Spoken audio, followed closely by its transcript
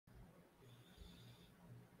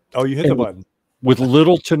Oh, you hit the button. With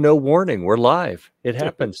little to no warning, we're live. It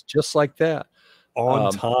happens just like that.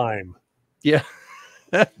 On time. Yeah.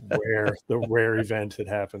 The rare event it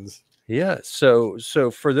happens. Yeah. So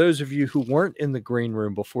for those of you who weren't in the green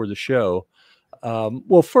room before the show,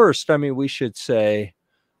 well, first, I mean, we should say,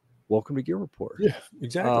 welcome to Gear Report. Yeah,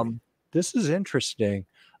 exactly. This is interesting.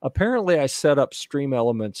 Apparently, I set up Stream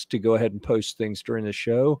Elements to go ahead and post things during the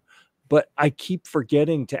show, but I keep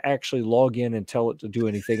forgetting to actually log in and tell it to do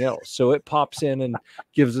anything else. So it pops in and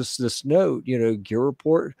gives us this note, Gear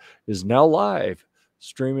Report is now live,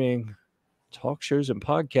 streaming talk shows and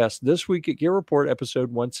podcasts this week at Gear Report,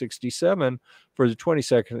 episode 167 for the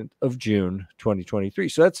 22nd of June, 2023.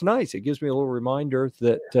 So that's nice. It gives me a little reminder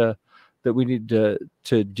that we need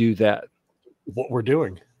to do that. What we're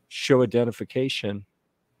doing. Show identification.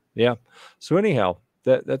 Yeah. So anyhow,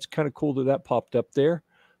 that's kind of cool that popped up there.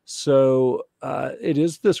 So it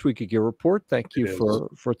is this week at Gear Report. Thank you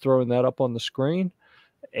for throwing that up on the screen.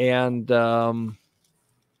 And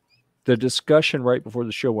the discussion right before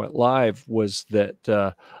the show went live was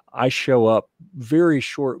that I show up very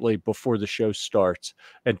shortly before the show starts.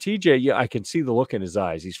 And TJ, yeah, I can see the look in his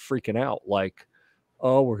eyes. He's freaking out like,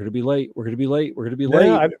 oh, we're going to be late. We're going to be late. We're going to be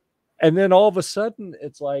late. And then all of a sudden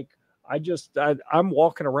it's like, I'm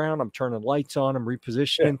walking around, I'm turning lights on, I'm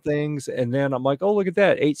repositioning things. And then I'm like, oh, look at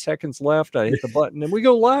that. 8 seconds left. I hit the button and we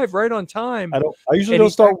go live right on time. I usually don't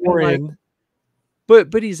start worrying.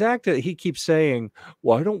 But he's acting, he keeps saying,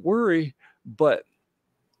 well, I don't worry, but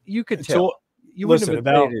you could tell. You wouldn't have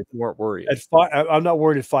been if you weren't worried. I'm not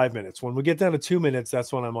worried at 5 minutes. When we get down to 2 minutes,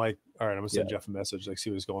 that's when I'm like, all right, I'm gonna send Jeff a message, like see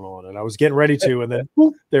what's going on. And I was getting ready to, and then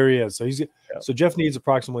whoop, there he is. So Jeff needs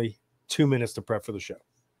approximately 2 minutes to prep for the show.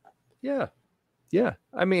 Yeah. Yeah.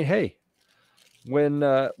 I mean, hey, when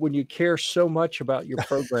you care so much about your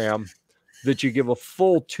program that you give a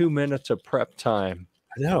full 2 minutes of prep time,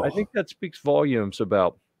 I think that speaks volumes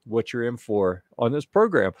about what you're in for on this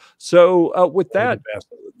program. So with that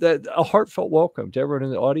a heartfelt welcome to everyone in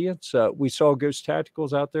the audience. We saw Ghost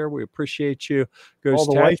Tacticals out there. We appreciate you,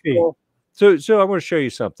 Ghost Tactical. So I want to show you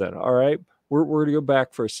something. All right. We're going to go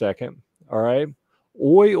back for a second. All right.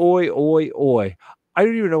 Oi, oi, oi, oi. I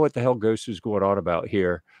don't even know what the hell Ghost is going on about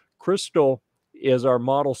here. Crystal is our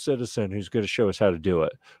model citizen who's going to show us how to do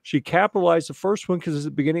it. She capitalized the first one because it's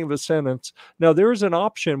the beginning of a sentence. Now, there is an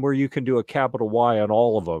option where you can do a capital Y on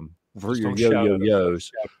all of them for your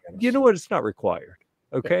yo-yo-yos. You know what? It's not required.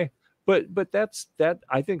 Okay. Yeah. But that.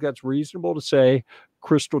 I think that's reasonable to say.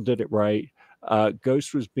 Crystal did it right.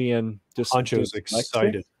 Ghost was being Honcho's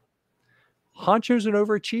excited. Honcho's an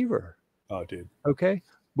overachiever. Oh, dude. Okay.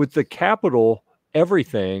 With the capital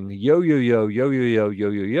everything, yo, yo, yo, yo, yo, yo, yo,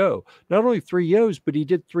 yo, yo. Not only 3 yos, but he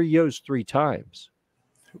did 3 yos 3 times.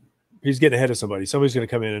 He's getting ahead of somebody. Somebody's going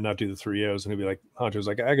to come in and not do the 3 yos, and he'll be like, Honcho's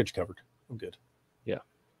like, I got you covered. I'm good. Yeah.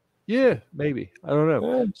 Yeah, maybe. I don't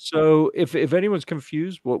know. Yeah. So if anyone's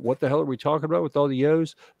confused, what the hell are we talking about with all the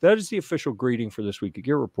yos? That is the official greeting for this week at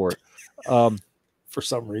Gear Report. For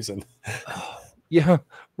some reason. Yeah,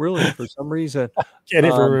 really, for some reason. Can't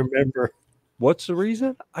even remember. What's the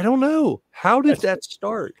reason? I don't know. How did that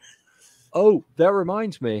start? Oh, that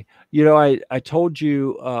reminds me. I told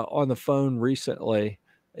you on the phone recently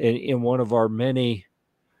in one of our many,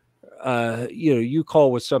 you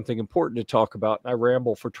call with something important to talk about. And I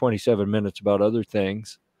ramble for 27 minutes about other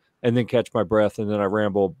things and then catch my breath. And then I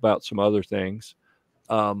ramble about some other things.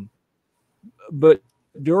 But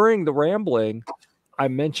during the rambling, I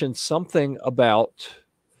mentioned something about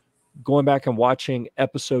going back and watching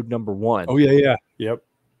episode number 1. Oh, yeah. Yep.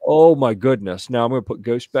 Oh, my goodness. Now I'm going to put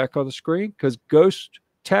Ghost back on the screen because Ghost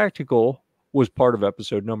Tactical was part of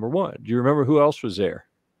episode number 1. Do you remember who else was there?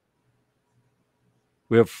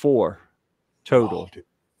 We have 4 total. Oh,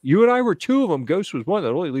 you and I were 2 of them. Ghost was 1. That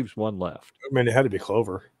only leaves 1 left. I mean, it had to be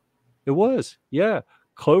Clover. It was. Yeah.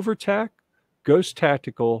 Clover Tac, Ghost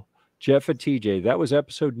Tactical, Jeff and TJ. That was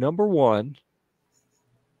episode number 1.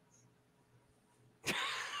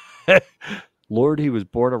 Lord, he was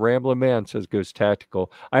born a rambling man, says Ghost Tactical.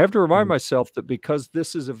 I have to remind myself that because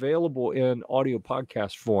this is available in audio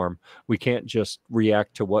podcast form, we can't just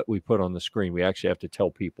react to what we put on the screen. We actually have to tell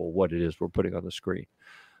people what it is we're putting on the screen.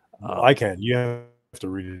 I can. You have to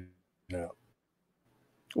read it out.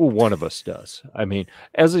 Well, one of us does. I mean,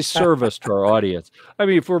 as a service to our audience. I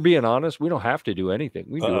mean, if we're being honest, we don't have to do anything.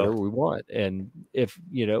 We do whatever we want. And if,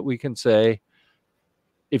 we can say,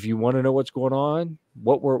 if you want to know what's going on,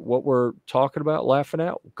 what we're talking about, laughing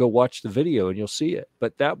at, go watch the video and you'll see it.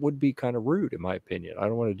 But that would be kind of rude, in my opinion. I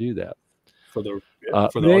don't want to do that. For the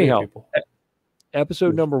audio people.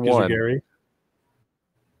 Episode number 1. Gary.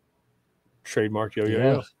 Trademark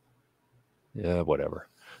yo-yo. Yeah, whatever.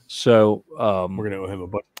 So we're going to owe him a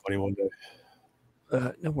bunch of money one day.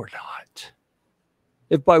 No, we're not.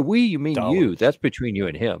 If by we you mean you, that's between you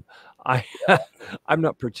and him. I'm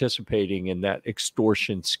not participating in that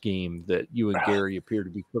extortion scheme that you and Gary appear to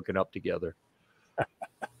be cooking up together.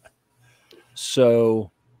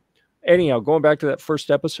 So anyhow, going back to that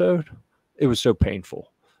first episode, it was so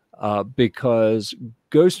painful because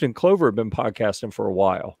Ghost and Clover have been podcasting for a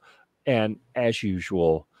while. And as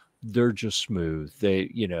usual, they're just smooth.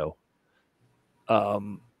 They,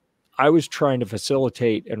 I was trying to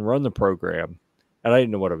facilitate and run the program, and I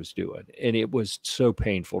didn't know what I was doing. And it was so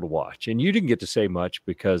painful to watch. And you didn't get to say much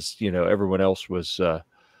because, everyone else was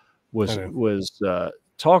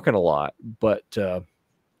talking a lot. But,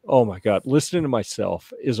 oh my God, listening to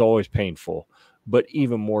myself is always painful, but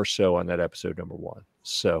even more so on that episode number 1.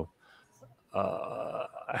 So,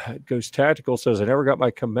 Ghost Tactical says, I never got my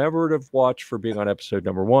commemorative watch for being on episode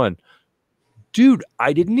number 1. Dude,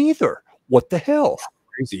 I didn't either. What the hell?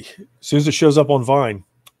 Crazy. As soon as it shows up on Vine.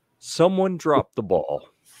 Someone dropped the ball.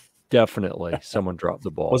 Definitely someone dropped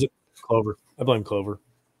the ball. Was it Clover? I blame Clover.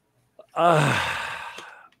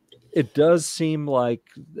 It does seem like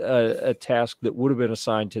a task that would have been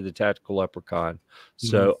assigned to the Tactical Leprechaun.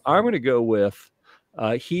 So I'm going to go with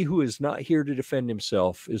he who is not here to defend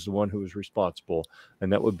himself is the one who is responsible,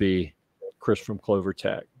 and that would be Chris from Clover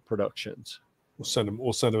Tech Productions.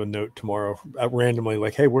 We'll send him a note tomorrow randomly,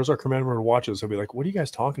 like, hey, where's our commemorative watches? He'll be like, what are you guys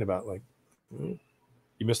talking about? Like,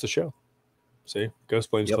 you missed the show. See, Ghost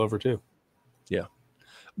blames Clover too. Yeah,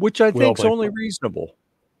 which I think is only reasonable.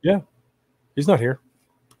 Yeah, he's not here.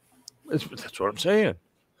 That's what I'm saying.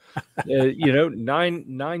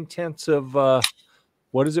 9/10 of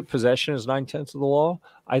what is it? Possession is 9/10 of the law.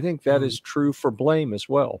 I think that is true for blame as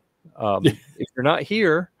well. If you're not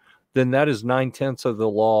here, then that is 9/10 of the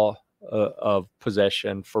law of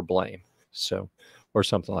possession for blame. So, or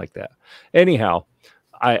something like that. Anyhow,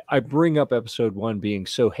 I bring up episode 1 being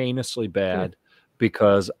so heinously bad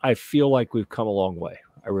because I feel like we've come a long way.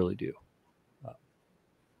 I really do.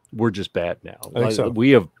 We're just bad now. I think so. We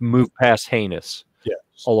have moved past heinous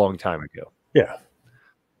a long time ago. Yeah.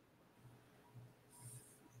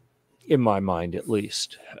 In my mind, at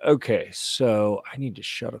least. Okay, so I need to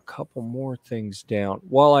shut a couple more things down.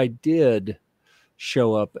 While I did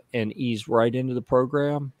show up and ease right into the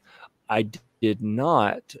program, I did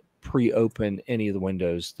not pre-open any of the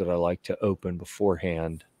windows that I like to open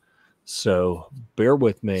beforehand. So bear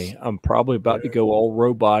with me. I'm probably about to go all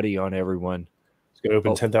robot-y on everyone. It's going to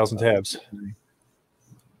open 10,000 tabs.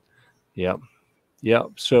 Yep.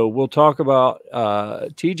 So we'll talk about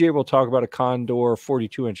TJ will talk about a Condor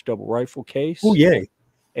 42-inch double rifle case. Oh, yay.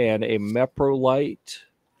 And a Meprolight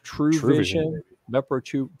Tru-Vision.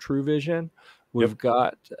 Mepro Tru-Vision. We've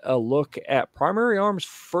got a look at Primary Arms'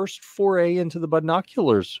 first foray into the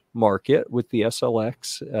binoculars market with the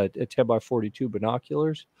SLX 10x42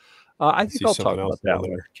 binoculars. I think I'll talk about that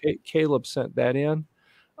one. Caleb sent that in.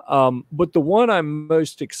 But the one I'm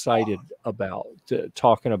most excited about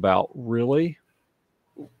talking about, really,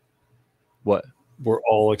 what? We're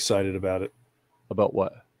all excited about it. About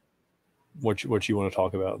what? What you want to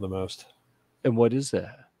talk about the most? And what is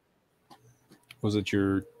that? Was it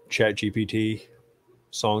your ChatGPT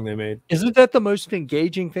song they made? Isn't that the most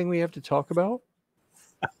engaging thing we have to talk about?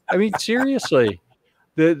 I mean, seriously,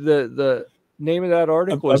 the name of that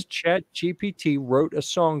article is ChatGPT wrote a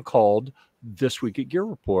song called "This Week at Gear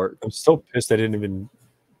Report." I'm still pissed I didn't even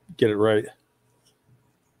get it right.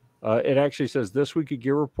 It actually says "This Week at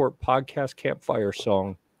Gear Report Podcast Campfire"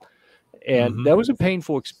 song. And that was a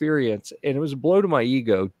painful experience. And it was a blow to my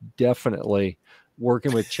ego, definitely,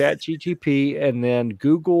 working with ChatGPT. And then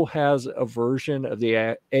Google has a version of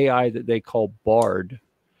the AI that they call Bard.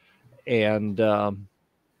 And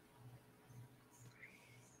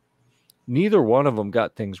neither one of them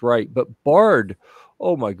got things right. But Bard,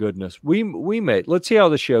 oh my goodness, we may, let's see how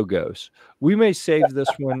the show goes. We may save this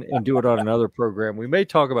one and do it on another program. We may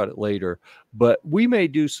talk about it later, but we may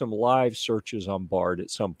do some live searches on Bard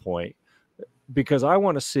at some point, because I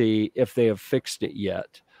want to see if they have fixed it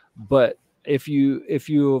yet. But if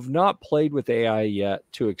you have not played with AI yet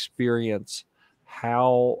to experience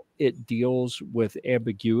how it deals with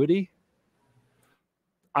ambiguity,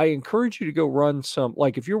 I encourage you to go run some,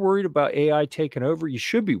 like if you're worried about AI taking over, you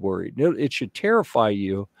should be worried. It should terrify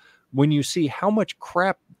you when you see how much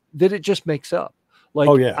crap that it just makes up. Like,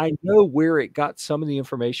 I know where it got some of the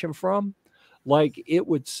information from. Like it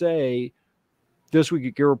would say, This Week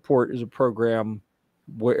at Gear Report is a program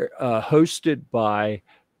where hosted by,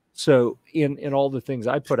 so in all the things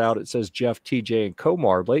I put out, it says Jeff, TJ, and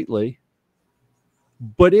Komar lately,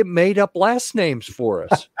 but it made up last names for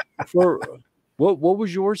us. What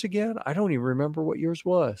was yours again? I don't even remember what yours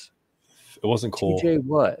was. It wasn't cool. TJ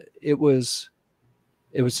what? It was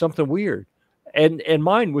something weird. And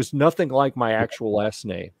mine was nothing like my actual last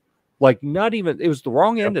name. Like not even, it was the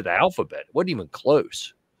wrong end of the alphabet. It wasn't even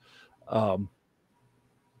close. And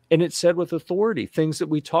it said with authority, things that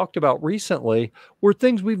we talked about recently were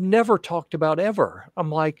things we've never talked about ever. I'm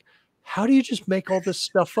like, how do you just make all this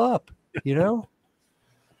stuff up? You know?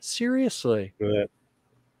 Seriously.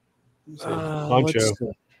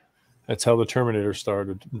 Honcho. That's how the Terminator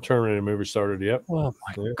started. The Terminator movie started. Yep. Oh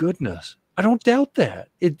my goodness. I don't doubt that.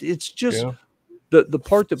 It's just the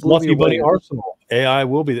part that blew me away. Arsenal. AI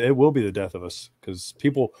will be the death of us, because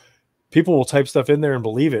people will type stuff in there and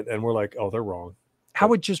believe it, and we're like, oh, they're wrong.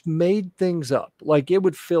 How it just made things up. Like it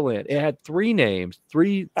would fill in. It had 3 names,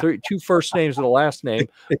 two first names and a last name.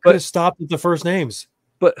 It could have stopped at the first names.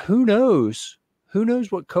 But who knows? Who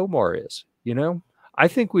knows what Komar is? You know, I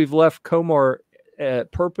think we've left Komar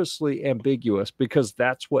purposely ambiguous because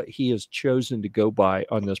that's what he has chosen to go by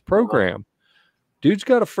on this program. Dude's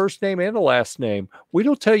got a first name and a last name. We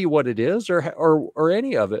don't tell you what it is or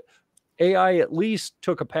any of it. AI at least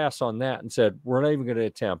took a pass on that and said, we're not even going to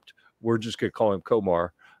attempt. We're just going to call him Komar.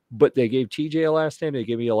 But they gave TJ a last name. They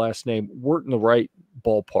gave me a last name. Weren't in the right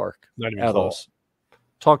ballpark at all.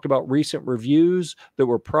 Talked about recent reviews that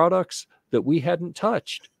were products that we hadn't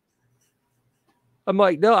touched. I'm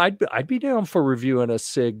like, no, I'd be down for reviewing a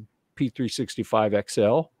SIG P365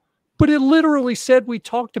 XL. But it literally said we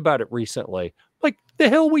talked about it recently. Like, the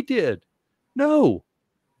hell we did. No.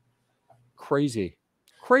 Crazy.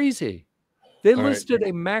 They listed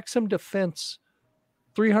a Maxim Defense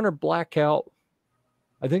 300 Blackout.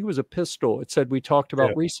 I think it was a pistol. It said we talked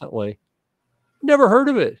about recently. Never heard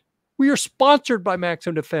of it. We are sponsored by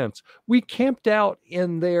Maxim Defense. We camped out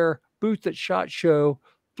in their booth at SHOT Show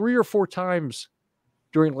 3 or 4 times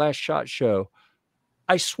during last SHOT Show.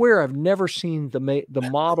 I swear I've never seen the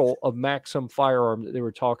model of Maxim firearm that they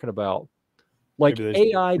were talking about. Like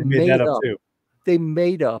AI made up. They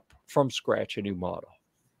made up from scratch a new model.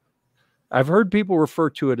 I've heard people refer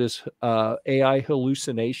to it as AI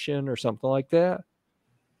hallucination or something like that.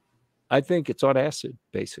 I think it's on acid,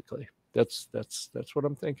 basically. That's what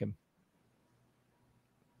I'm thinking.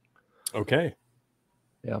 Okay.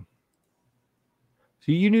 Yeah.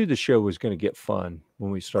 So you knew the show was going to get fun when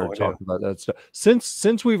we started talking about that stuff.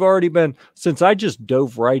 Since we've already been, since I just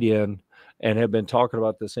dove right in and have been talking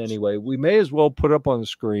about this anyway, we may as well put up on the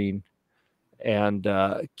screen and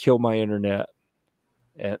kill my internet.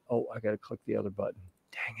 And I got to click the other button.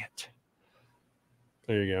 Dang it.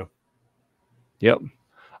 There you go. Yep.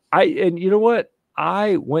 And you know what?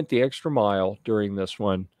 I went the extra mile during this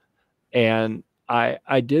one, and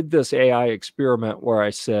I did this AI experiment where I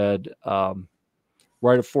said,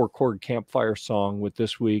 write a 4-chord campfire song with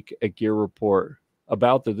This Week at Gear Report,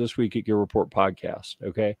 about the This Week at Gear Report podcast.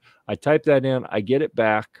 Okay. I type that in, I get it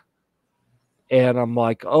back, and I'm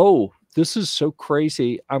like, oh, this is so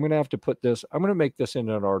crazy. I'm going to have to put this, I'm going to make this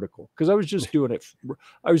into an article, because I was just doing it.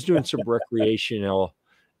 I was doing some recreational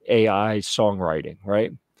AI songwriting,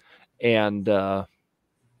 right? And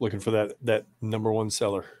looking for that #1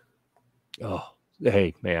 seller. Oh,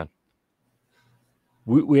 hey, man.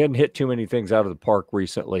 We hadn't hit too many things out of the park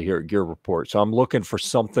recently here at Gear Report. So I'm looking for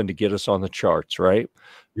something to get us on the charts, right?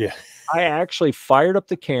 Yeah. I actually fired up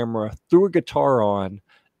the camera, threw a guitar on,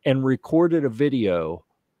 and recorded a video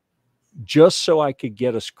just so I could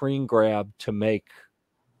get a screen grab to make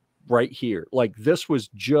right here. Like, this was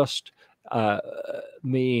just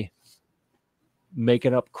me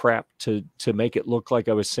making up crap to make it look like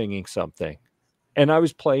I was singing something. And I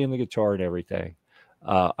was playing the guitar and everything.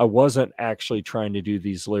 I wasn't actually trying to do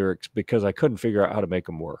these lyrics because I couldn't figure out how to make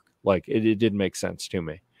them work. Like, it didn't make sense to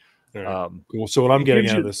me. Right. Cool. So what I'm getting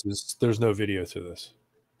out of this is there's no video to this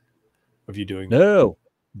of you doing no.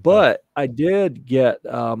 But I did get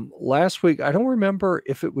last week. I don't remember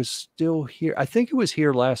if it was still here. I think it was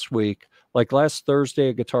here last week. Like last Thursday,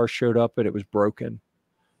 a guitar showed up and it was broken.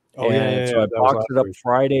 Oh, and so I boxed it up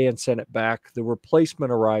Friday and sent it back. The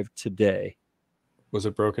replacement arrived today. Was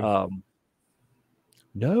it broken?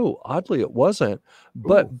 No, oddly it wasn't.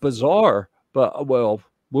 But bizarre. But well,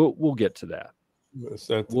 we'll get to that. That's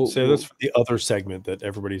for the other segment that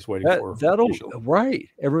everybody's waiting for. That'll right.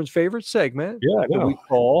 Everyone's favorite segment. Yeah, that we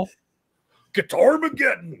call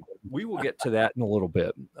Guitar-mageddon. We will get to that in a little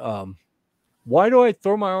bit. Why do I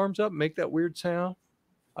throw my arms up and make that weird sound?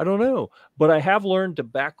 I don't know. But I have learned to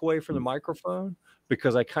back away from the microphone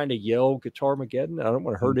because I kind of yell Guitar-mageddon. I don't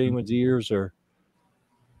want to hurt anyone's ears or,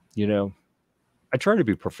 I try to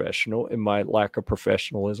be professional in my lack of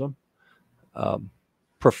professionalism.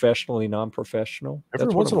 professionally non-professional.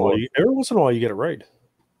 Every once in a while you get it right.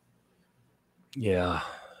 Yeah.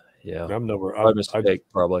 I'm nowhere. By mistake,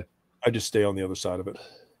 probably. I just stay on the other side of it.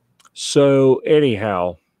 So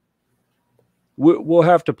anyhow, we'll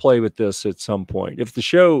have to play with this at some point. If the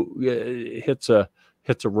show hits a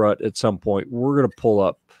rut at some point, we're going to pull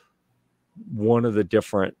up one of the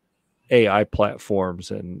different AI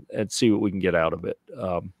platforms and see what we can get out of it.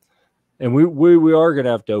 And we are going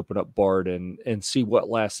to have to open up Bard and see what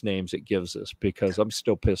last names it gives us, because I'm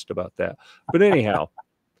still pissed about that. But anyhow,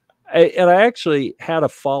 I actually had a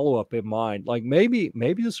follow-up in mind. Like maybe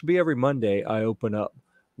this will be every Monday I open up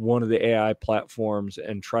one of the AI platforms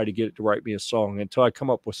and try to get it to write me a song until I come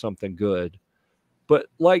up with something good. But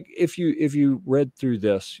like, if you read through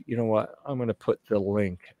this, you know what? I'm going to put the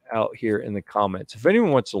link out here in the comments. If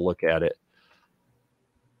anyone wants to look at it,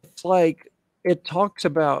 it's like, it talks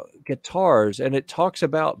about guitars and it talks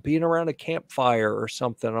about being around a campfire or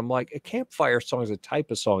something. I'm like, a campfire song is a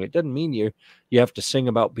type of song. It doesn't mean you have to sing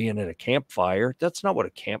about being at a campfire. That's not what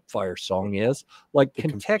a campfire song is. Like,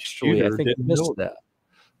 contextually, I think I missed that.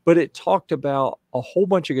 But it talked about a whole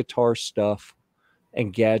bunch of guitar stuff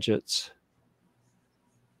and gadgets,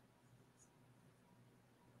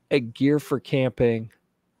 and gear for camping.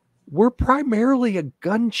 We're primarily a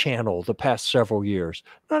gun channel the past several years.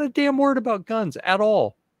 Not a damn word about guns at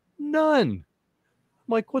all. None. I'm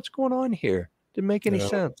like, what's going on here? Didn't make any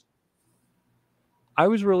sense. I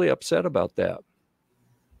was really upset about that.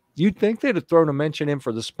 You'd think they'd have thrown a mention in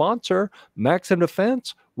for the sponsor, Maxim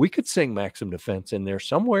Defense. We could sing Maxim Defense in there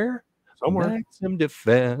somewhere. Maxim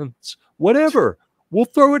Defense. Whatever. We'll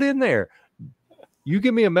throw it in there. You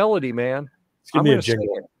give me a melody, man. Give me a jingle.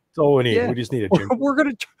 That's all we need. Yeah. We just need a jingle. We're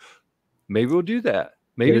going to... Maybe we'll do that.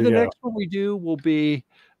 Maybe the next one we do will be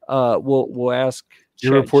we'll ask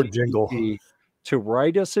Gear Report jingle to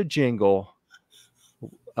write us a jingle,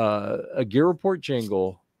 a Gear Report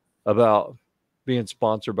jingle about being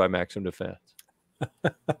sponsored by Maxim Defense.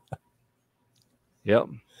 Yep.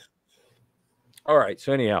 All right.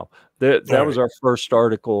 So anyhow, that was our first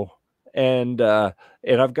article, and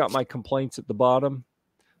I've got my complaints at the bottom,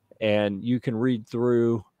 and you can read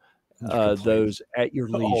through those at your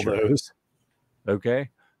leisure. All those. Okay.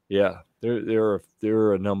 Yeah. There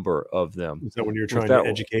are a number of them. Is that when you're trying to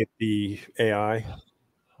educate the AI?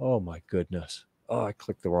 Oh my goodness. Oh, I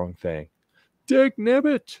clicked the wrong thing. Dick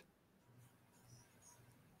Nibbit.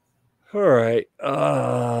 All right.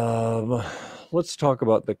 Let's talk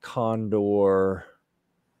about the Condor. All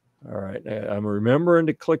right. I'm remembering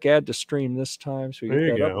to click add to stream this time. So we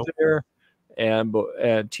get that up there. And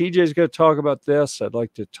TJ's going to talk about this. I'd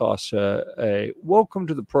like to toss a welcome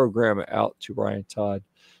to the program out to Ryan Todd.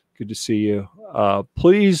 Good to see you.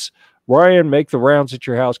 Please, Ryan, make the rounds at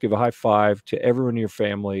your house. Give a high five to everyone in your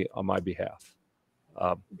family on my behalf.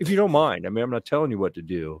 If you don't mind. I mean, I'm not telling you what to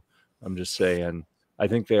do. I'm just saying I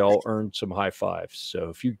think they all earned some high fives. So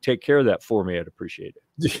if you take care of that for me, I'd appreciate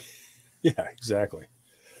it. Yeah, exactly.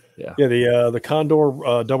 Yeah. Yeah, the Condor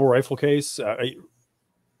double rifle case.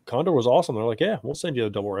 Condor was awesome. They're like, yeah, we'll send you a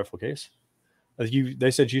double rifle case. They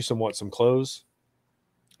sent you some clothes,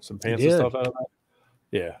 some pants and stuff out of that.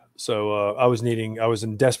 Yeah. So I was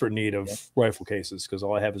in desperate need of rifle cases because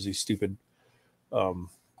all I have is these stupid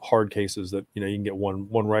hard cases that you can get one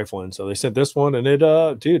rifle in. So they sent this one, and it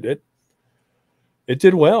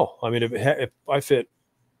did well. I mean, if I fit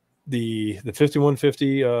the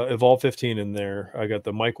 5150 Evolve 15 in there, I got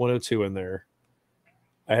the Mike 102 in there.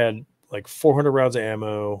 I had like 400 rounds of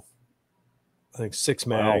ammo, I think 6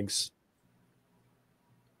 mags.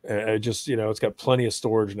 Wow. And it just, it's got plenty of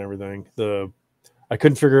storage and everything. I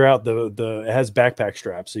couldn't figure out it has backpack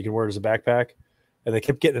straps, so you can wear it as a backpack, and they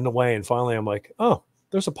kept getting in the way. And finally, I'm like, oh,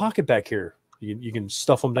 there's a pocket back here. You can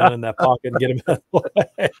stuff them down in that pocket and get them out of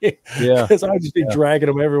the way. Yeah, because I'd just be dragging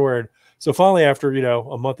them everywhere. And so finally, after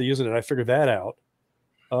a month of using it, I figured that out,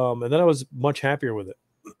 and then I was much happier with it.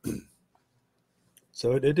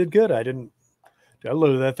 So it did good. I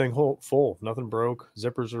loaded that thing full. Nothing broke.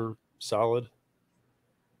 Zippers are solid.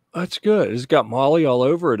 That's good. It's got Molly all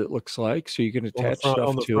over it, it looks like. So you can attach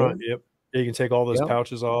stuff to it. Yep. Yeah, you can take all those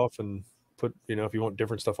pouches off and put, if you want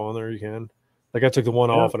different stuff on there, you can. Like I took the one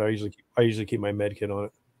off, and I usually keep my med kit on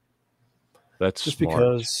it. That's just smart.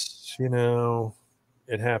 Because,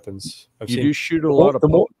 it happens. You do shoot a lot of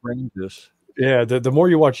ranges. Yeah. The more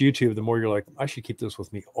you watch YouTube, the more you're like, I should keep this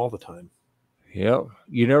with me all the time. Yeah,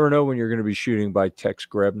 you never know when you're going to be shooting by Tex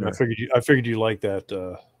Grebner. I figured you like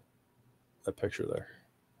that picture there.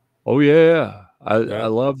 Oh yeah, I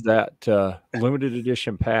love that limited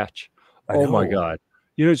edition patch. Oh my God!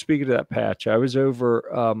 Speaking of that patch, I was over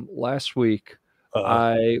last week.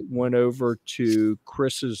 I went over to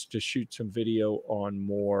Chris's to shoot some video on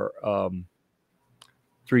more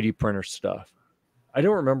 3D printer stuff. I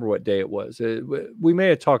don't remember what day it was. We may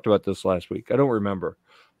have talked about this last week. I don't remember.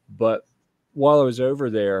 But while I was over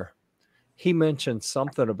there, he mentioned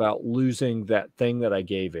something about losing that thing that I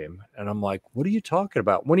gave him. And I'm like, what are you talking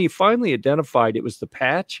about? When he finally identified it was the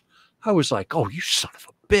patch, I was like, oh, you son of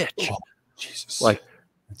a bitch. Oh, Jesus. Like,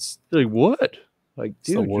 what? Like,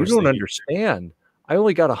 dude, you don't understand. I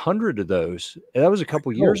only got 100 of those. And that was a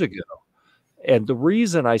couple years ago. And the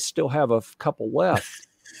reason I still have a couple left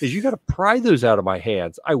is you got to pry those out of my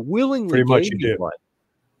hands. I willingly gave you one.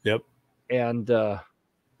 Yep. And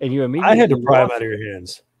you immediately I had to pry them out of your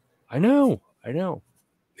hands. I know.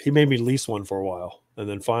 He made me lease one for a while, and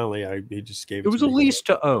then finally, he just gave it. It was a lease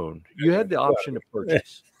to own. You had the option to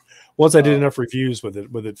purchase. Once I did enough reviews with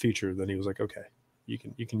it featured, then he was like, "Okay, you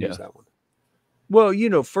can use that one."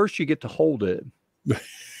 Well, first you get to hold it,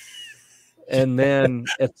 and then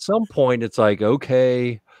at some point, it's like,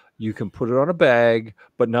 okay, you can put it on a bag,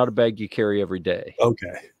 but not a bag you carry every day.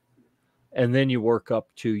 Okay. And then you work up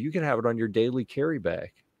to you can have it on your daily carry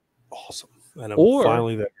bag. Awesome. And I'm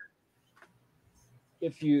finally there.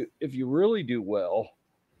 If you really do well,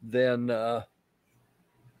 then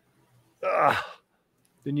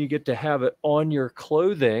you get to have it on your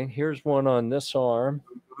clothing. Here's one on this arm.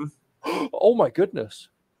 Oh my goodness.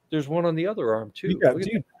 There's one on the other arm too.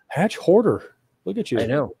 Dude, patch hoarder. Look at you. I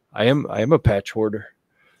know. I am a patch hoarder.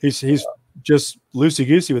 He's just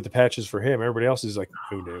loosey-goosey with the patches for him. Everybody else is like,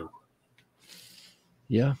 who knew?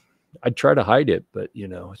 Yeah. I'd try to hide it, but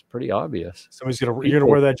it's pretty obvious. You're gonna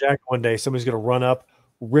wear that jacket one day. Somebody's gonna run up,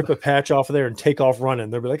 rip a patch off of there, and take off running.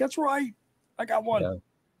 They'll be like, "That's right, I got one."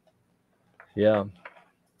 Yeah.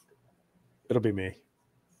 It'll be me.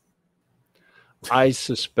 I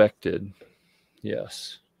suspected.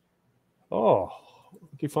 Yes. Oh,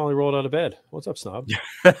 you finally rolled out of bed. What's up, Snob?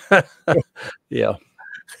 Yeah.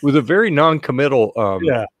 With a very non-committal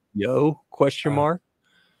question mark.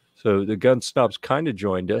 So the gun snob's kind of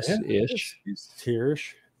joined us ish. He's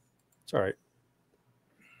here-ish. It's all right.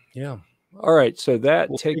 Yeah. All right. So that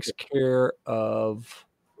takes care of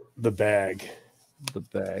the bag.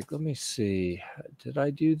 Let me see. Did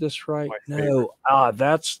I do this right? No.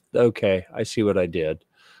 That's okay. I see what I did.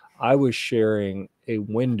 I was sharing a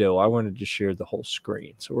window. I wanted to share the whole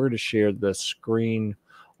screen. So we're going to share the screen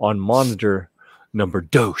on monitor number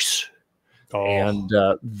dos. Oh. And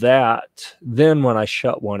then when I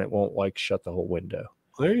shut one, it won't shut the whole window.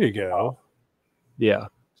 There you go. Yeah.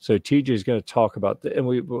 So TJ is going to talk about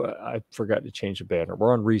I forgot to change the banner.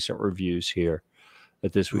 We're on recent reviews here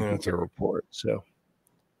at This Week in Gear Report. So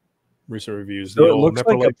recent reviews. So it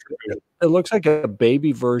looks like a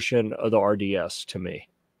baby version of the RDS to me,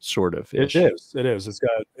 sort of. It is. It's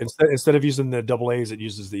got instead of using the double A's, it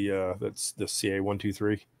uses that's the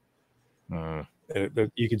CA123.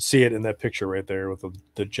 You can see it in that picture right there with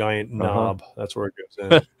the giant knob. That's where it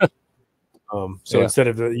goes in. Instead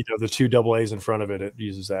of the two double A's in front of it, it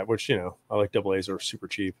uses that, which I like double A's, are super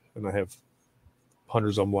cheap, and I have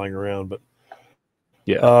hundreds of them lying around. But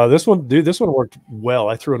this one worked well.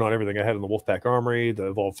 I threw it on everything. I had it in the Wolfpack Armory, the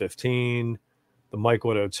Evolve 15, the Mike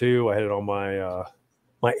 102. I had it on my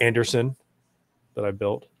my Anderson that I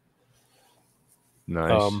built.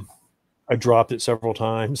 Nice. I dropped it several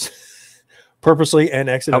times. Purposely and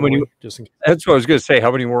accidentally. How many? Just in case. That's what I was going to say.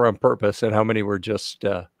 How many were on purpose, and how many were just,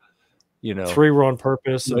 3 were on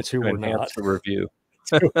purpose, and 2 were not. The review.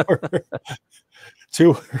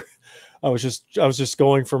 2. I was just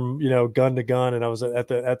going from gun to gun, and I was at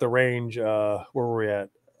the range. Where were we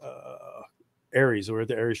at? Aries. We were at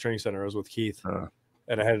the Aries Training Center. I was with Keith,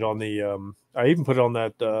 and I had it on the. I even put it on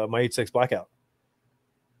that my 8.6 Blackout,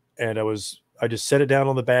 and I just set it down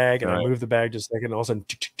on the bag, and I moved the bag just a second, and all of a sudden.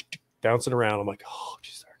 Bouncing around. I'm like, oh,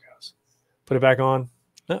 geez, there it goes. Put it back on.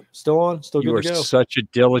 No, still on. Still good to go. You are such a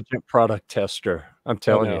diligent product tester. I'm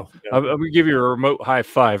telling you. Yeah. I'm going to give you a remote high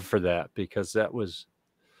five for that, because that was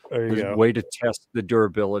a way to test the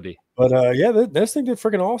durability. But this thing did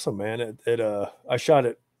freaking awesome, man. I shot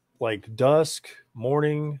it like dusk,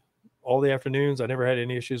 morning, all the afternoons. I never had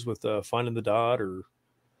any issues with finding the dot or,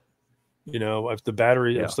 if the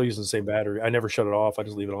battery. I'm still using the same battery. I never shut it off. I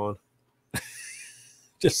just leave it on.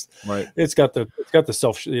 Just right. It's got the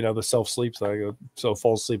self the self sleep, so it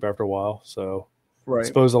falls asleep after a while. So right. I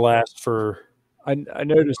suppose it'll last for I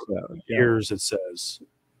noticed that years. It says,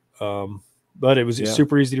 but it was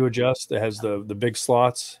super easy to adjust. It has the big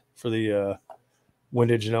slots for the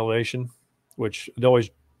windage and elevation, which it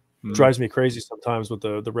always drives me crazy sometimes with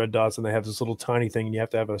the red dots, and they have this little tiny thing, and you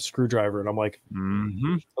have to have a screwdriver. And I'm like, I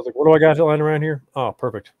was like, what do I got lying around here? Oh,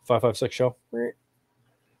 perfect, 5.56 shell.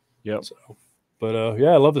 Yep. So, but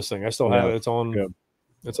yeah, I love this thing. I still have it. It's on. Yep.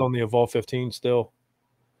 It's on the Evolve 15 still.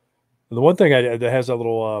 And the one thing that has that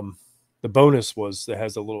little the bonus was that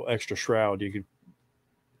has a little extra shroud. You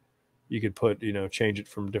could put, change it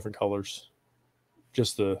from different colors.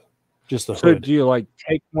 Just the So hood. do you like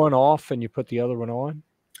take one off and you put the other one on?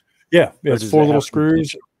 Yeah, it's 4 little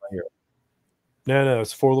screws. Here? No,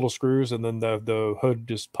 it's 4 little screws, and then the hood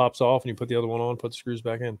just pops off, and you put the other one on, put the screws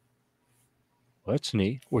back in. Well, that's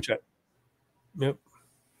neat. Yep.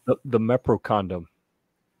 The Mepro condom.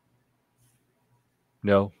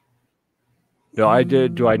 No, I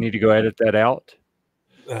did. Do I need to go edit that out?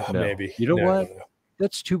 No. Maybe. You know what? No.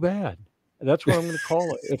 That's too bad. That's what I'm going to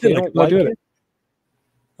call it. If they don't like it,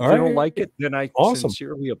 don't like it, then I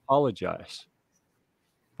sincerely apologize.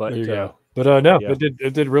 But there you go. But no,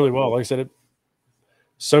 it did really well. Like I said, it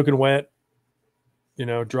soaking wet.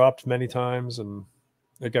 Dropped many times, and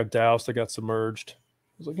it got doused. It got submerged. I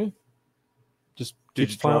was like, yeah. Just did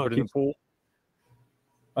you drop it in the pool?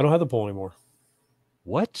 I don't have the pool anymore.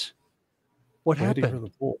 What? What happened? I got rid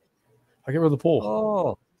of the pool.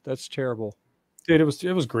 Oh, that's terrible. Dude,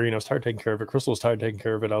 it was green. I was tired of taking care of it. Crystal was tired of taking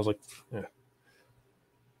care of it. I was like,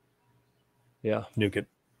 yeah, nuke it.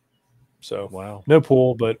 So wow, no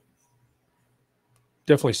pool, but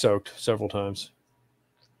definitely soaked several times.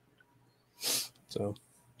 So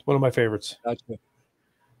it's one of my favorites. Gotcha.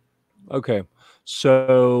 Okay,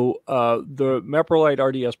 so the Meprolight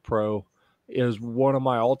RDS Pro is one of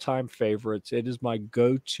my all-time favorites. It is my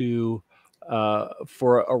go-to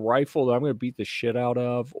for a rifle that I'm going to beat the shit out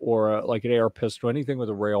of, or like an AR pistol, anything with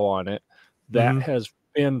a rail on it. That has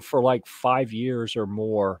been for like 5 years or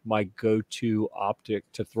more my go-to optic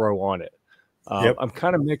to throw on it. I'm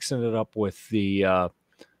kind of mixing it up with the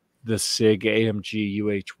SIG AMG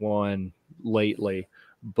UH1 lately,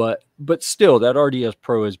 but still that RDS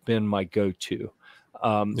Pro has been my go-to.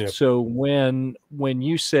 So when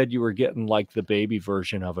you said you were getting like the baby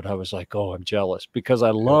version of it, I was like, oh, I'm jealous because I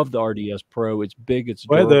love the RDS Pro. It's big. It's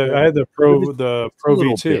durable. I had the Pro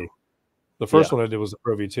V2. Big. The first one I did was the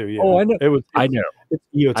Pro V2. Yeah. Oh, I know. I know. It's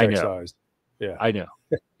EOTech sized. Yeah. I know.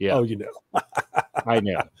 Yeah. Oh, you know. I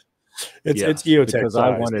know. It's EOTech because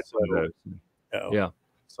sized. I wanted those. Yeah.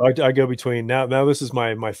 So I go between now this is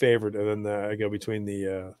my favorite, and then I go between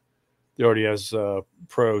the RDS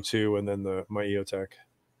Pro 2 and then my EOTech.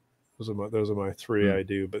 Those are my 3 I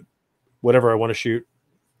do, but whatever I want to shoot,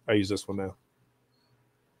 I use this one now.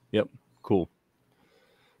 Yep. Cool.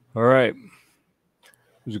 All right.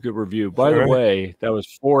 It was a good review. By the way, that was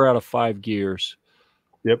 4 out of 5 gears.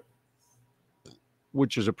 Yep.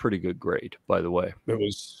 Which is a pretty good grade, by the way. It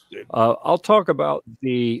was. I'll talk about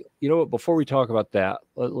before we talk about that,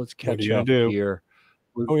 let's catch up here.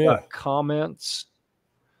 We've got comments.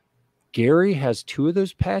 Gary has 2 of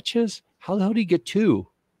those patches. How the hell did he get 2?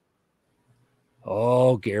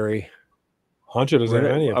 Oh, Gary. Hunter doesn't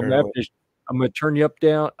have any. I'm going to turn you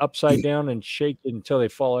upside down and shake it until they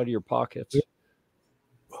fall out of your pockets.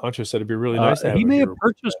 Hunter said it'd be really nice to have. He may have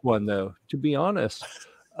purchased one, though, to be honest.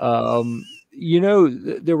 There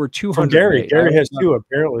were 200. From Gary. Gary has 2.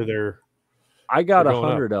 Apparently, I got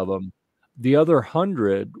 100 of them. The other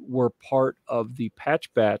 100 were part of the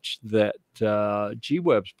patch batch that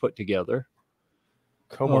G-Web's put together.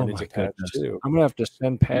 Komar needs a patch too. I'm gonna have to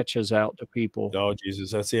send patches out to people. Oh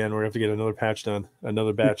Jesus, that's the end. We're gonna have to get another patch done.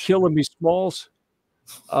 Another batch. You're killing me, Smalls.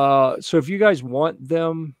 So if you guys want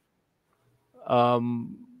them, for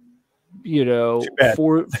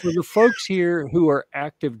the folks here who are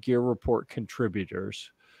active Gear Report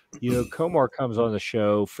contributors, Komar comes on the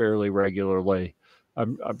show fairly regularly.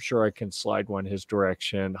 I'm sure I can slide one his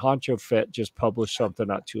direction. Honcho Fett just published something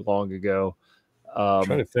not too long ago. I'm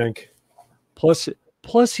trying to think. Plus,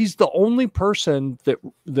 he's the only person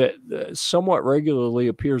that somewhat regularly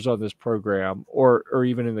appears on this program, or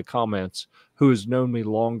even in the comments, who has known me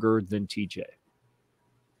longer than TJ.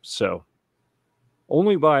 So,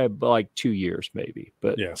 only by like 2 years, maybe,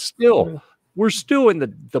 but still, we're still in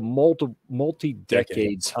the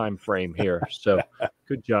multi-decade time frame here. So,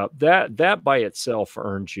 good job. That by itself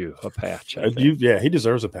earns you a patch. He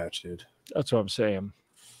deserves a patch, dude. That's what I'm saying.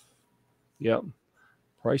 Yep.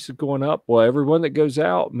 Price is going up. Well, everyone that goes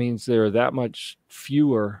out means there are that much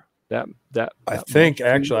fewer. I think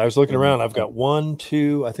I was looking around. I've got 1,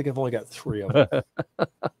 2. I think I've only got 3 of them.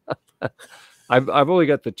 I've only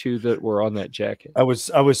got the 2 that were on that jacket. I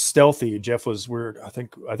was stealthy. Jeff was weird. I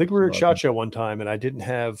think we were at SHOT Show one time, and I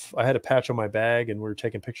had a patch on my bag, and we were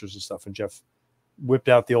taking pictures and stuff. And Jeff whipped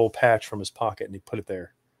out the old patch from his pocket, and he put it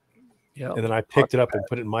there. Yeah. And then I picked it up and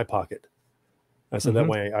put it in my pocket. I said that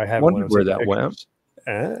way I have wondered where that went.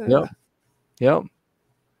 Yep.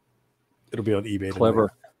 It'll be on eBay.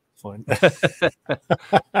 Clever. fine.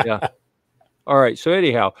 Yeah. All right. So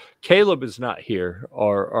anyhow, Caleb is not here,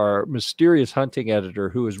 our mysterious hunting editor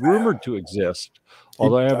who is rumored to exist.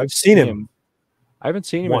 Although I've seen him. I haven't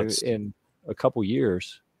seen him once in a couple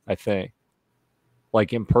years, I think,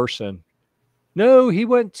 like in person. No, he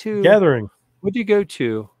went to gathering. What did he go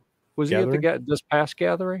to? Was Gathering? he at this past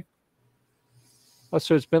gathering? Oh,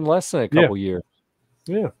 so it's been less than a couple years.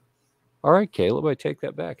 Yeah. All right, Caleb, I take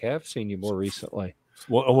that back. I have seen you more recently.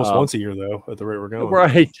 Well, almost once a year, though, at the rate we're going.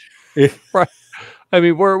 Right. Right. I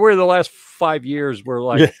mean, we're the last 5 years. We're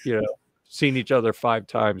like, seen each other 5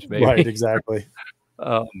 times, maybe. Right, exactly.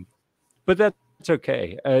 But that's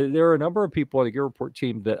okay. There are a number of people on the Gear Report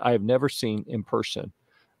team that I have never seen in person.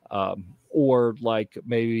 Or like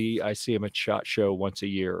maybe I see him at SHOT Show once a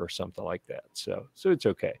year or something like that. So it's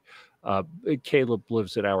okay. Caleb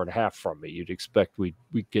lives an hour and a half from me. You'd expect we'd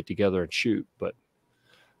get together and shoot, but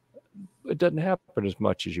it doesn't happen as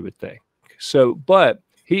much as you would think. So, but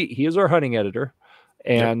he is our hunting editor,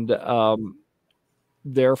 and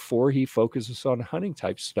therefore he focuses on hunting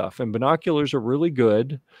type stuff. And binoculars are really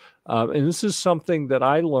good. And this is something that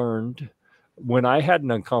I learned when I had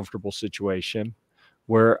an uncomfortable situation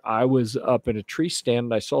where I was up in a tree stand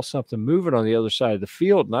and I saw something moving on the other side of the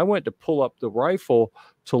field. And I went to pull up the rifle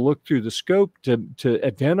to look through the scope to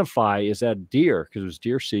identify, is that a deer? Because it was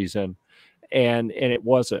deer season. And it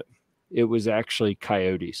wasn't. It was actually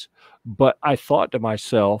coyotes. But I thought to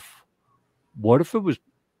myself, what if it was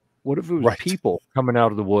people coming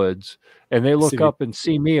out of the woods and they look up and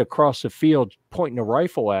see me across the field pointing a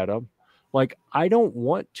rifle at them? Like, I don't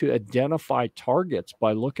want to identify targets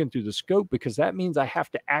by looking through the scope, because that means I have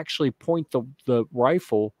to actually point the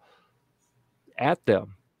rifle at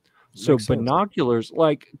them. So binoculars,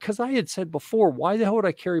 like, because I had said before, why the hell would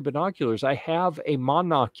I carry binoculars? I have a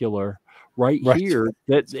monocular right here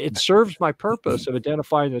that it serves my purpose of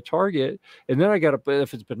identifying the target. And then I got to,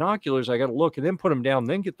 if it's binoculars, I got to look and then put them down,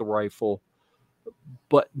 then get the rifle.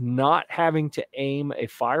 But not having to aim a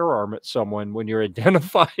firearm at someone when you're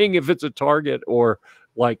identifying if it's a target or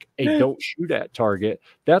like a don't shoot at target,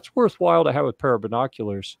 that's worthwhile to have a pair of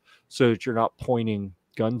binoculars so that you're not pointing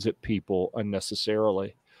guns at people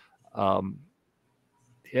unnecessarily.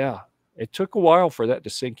 It took a while for that to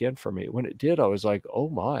sink in for me. When it did, I was like, oh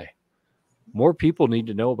my, more people need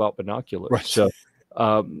to know about binoculars. Right. So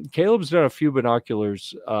Caleb's done a few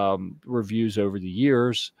binoculars reviews over the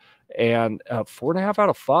years, and 4.5 out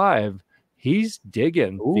of 5, he's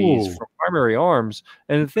digging these from Primary Arms.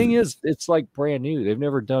 And the thing is, it's like brand new. They've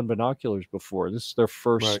never done binoculars before. This is their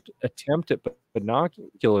first attempt at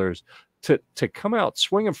binoculars. To come out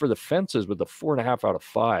swinging for the fences with a 4.5 out of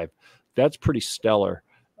 5, that's pretty stellar.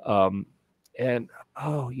 And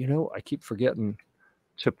I keep forgetting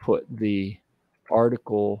to put the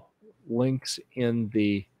article links in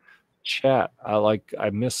the chat. I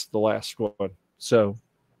missed the last one, so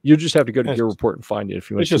you just have to go to Gear Report and find it if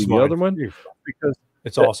you want to see the other one, because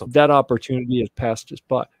it's awesome. That opportunity has passed us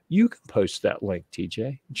by. You can post that link,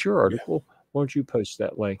 TJ. It's your article. Why don't you post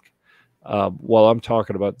that link while I'm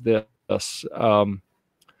talking about this?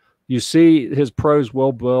 You see his pros,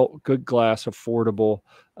 well built, good glass, affordable.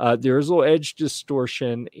 There is a little edge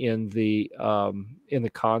distortion in the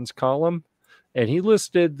cons column, and he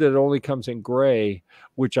listed that it only comes in gray,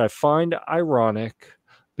 which I find ironic,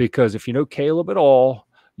 because if you know Caleb at all,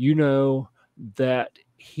 you know that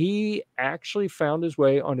he actually found his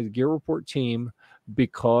way onto the Gear Report team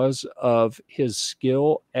because of his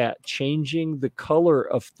skill at changing the color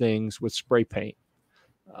of things with spray paint.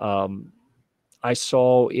 I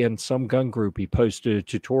saw in some gun group, he posted a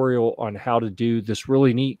tutorial on how to do this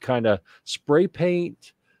really neat kind of spray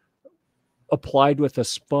paint applied with a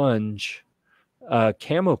sponge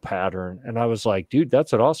camo pattern. And I was like, dude,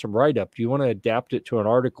 that's an awesome write-up. Do you want to adapt it to an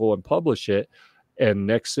article and publish it? And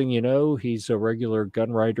next thing you know, he's a regular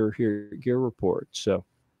gun writer here at Gear Report. So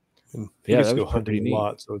he gets to go hunting a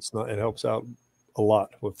lot, so it helps out a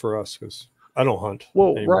lot for us, because I don't hunt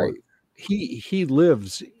anymore. Right. He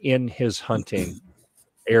lives in his hunting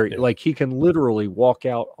area. Like, he can literally walk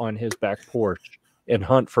out on his back porch and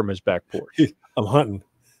hunt from his back porch. I'm hunting.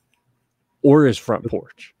 Or his front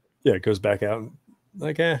porch. Yeah, it goes back out and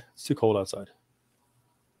like, it's too cold outside.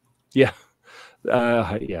 Yeah.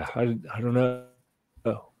 I don't know.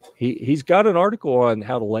 He's got an article on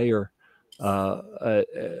how to layer. There's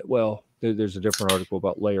a different article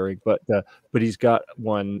about layering, but he's got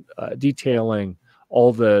one detailing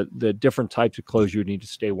all the different types of clothes you would need to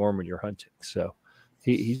stay warm when you're hunting. So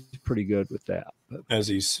he's pretty good with that. But, as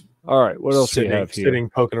he's all right, what else do you have here? Sitting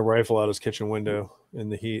poking a rifle out his kitchen window in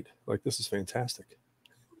the heat. Like, this is fantastic.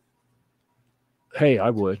 Hey, I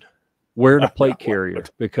would. wearing a plate carrier,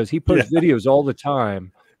 because he posts videos all the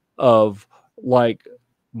time of like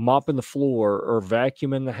mopping the floor or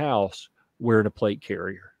vacuuming the house wearing a plate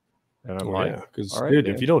carrier. And I'm like, because dude,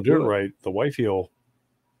 if you don't do it right, the wifey will.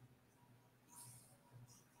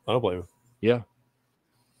 I don't blame him. Yeah.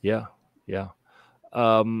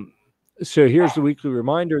 So here's the weekly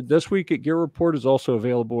reminder. This week at Gear Report is also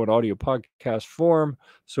available in audio podcast form.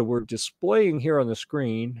 So we're displaying here on the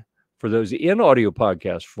screen, for those in audio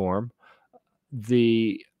podcast form,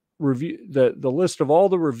 the review, the list of all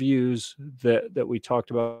the reviews that we talked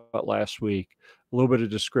about last week, a little bit of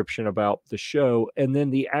description about the show, and then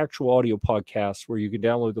the actual audio podcast where you can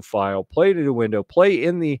download the file, play it in a window, play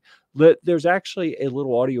in there's actually a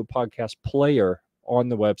little audio podcast player on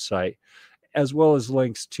the website, as well as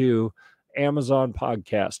links to Amazon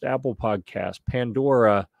Podcast, Apple Podcast,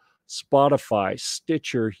 Pandora, Spotify,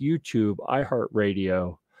 Stitcher, YouTube,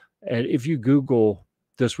 iHeartRadio. And if you Google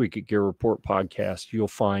This Week at Gear Report podcast, you'll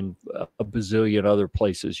find a bazillion other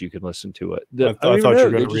places you can listen to it. I thought you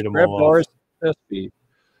were going to read them all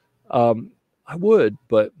off. I would,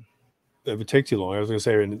 but it would take too long. I was going to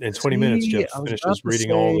say in 20 minutes, Jeff finishes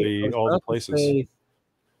reading all the places.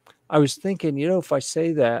 I was thinking, if I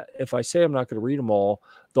say I'm not going to read them all,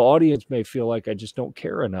 the audience may feel like I just don't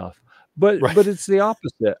care enough. But it's the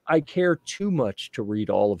opposite. I care too much to read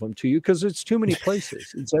all of them to you because it's too many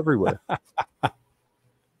places. It's everywhere.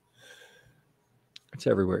 It's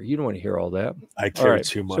everywhere. You don't want to hear all that. I care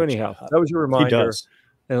too much. So anyhow, that was your reminder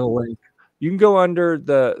and a link. You can go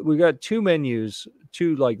under we got two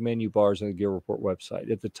like menu bars on the Gear Report website.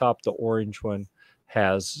 At the top, the orange one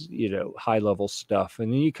has, high level stuff.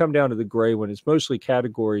 And then you come down to the gray one. It's mostly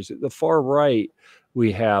categories. At the far right,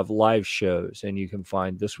 we have live shows, and you can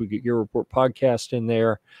find This Week at Gear Report podcast in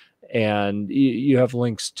there. And you have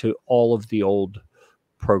links to all of the old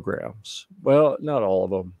programs. Well, not all of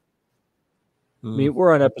them. I mean,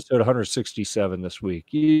 we're on episode 167 this week.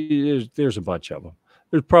 There's a bunch of them.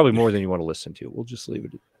 There's probably more than you want to listen to. We'll just leave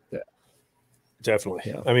it at that. Definitely.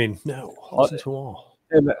 Yeah. I mean, no, listen to all.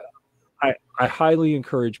 And I highly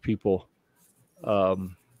encourage people to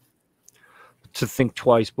think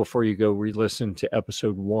twice before you go re-listen to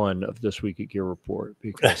episode 1 of This Week at Gear Report,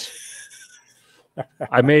 because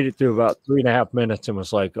I made it through about 3.5 minutes and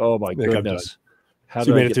was like, oh my goodness. How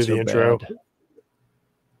did I get so intro?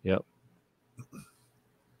 Yep.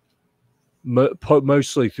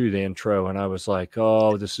 Mostly through the intro, and I was like,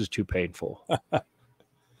 oh, this is too painful.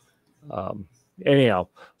 Anyhow,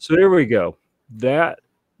 so there we go. That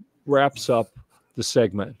wraps up the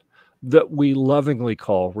segment that we lovingly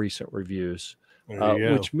call recent reviews,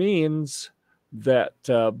 which means that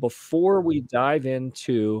before we dive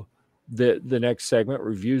into the next segment,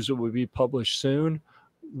 reviews that will be published soon,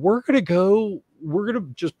 we're gonna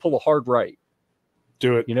just pull a hard right.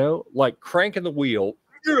 Do it. Like cranking the wheel.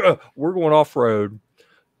 We're going off-road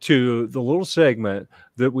to the little segment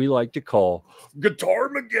that we like to call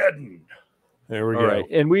Guitar-mageddon. There we go. All right.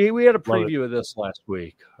 And we had a preview of this last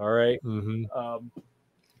week. All right. Mm-hmm.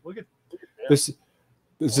 Look at this.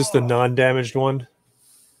 Is this the non-damaged one?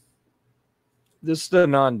 This is the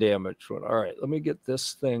non-damaged one. All right. Let me get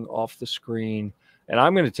this thing off the screen. And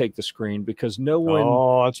I'm going to take the screen because no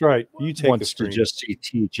one that's right. You take wants the screen. To just see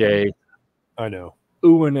TJ. I know.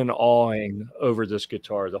 Oohing and awing over this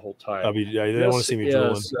guitar the whole time. They don't want to see me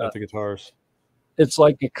drooling at the guitars. It's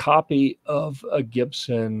like a copy of a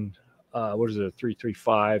Gibson, a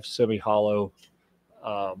 335 semi-hollow,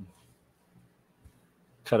 kind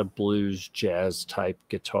of blues jazz type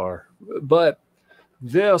guitar. But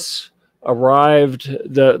this arrived,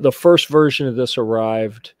 the first version of this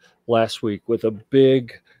arrived last week with a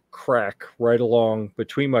big crack right along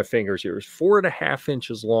between my fingers here. It was 4.5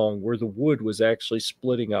 inches long, where the wood was actually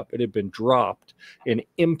splitting up. It had been dropped and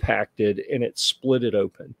impacted, and it split it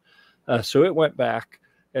open. So it went back,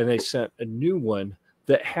 and they sent a new one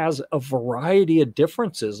that has a variety of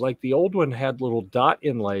differences. Like the old one had little dot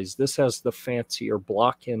inlays. This has the fancier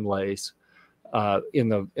block inlays in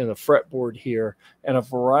the fretboard here, and a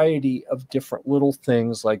variety of different little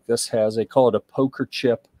things. Like this has, they call it a poker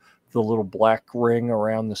chip, the little black ring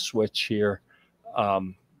around the switch here.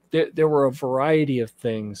 There were a variety of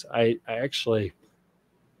things. I actually,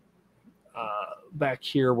 back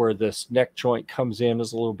here where this neck joint comes in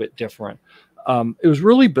is a little bit different. It was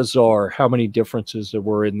really bizarre how many differences there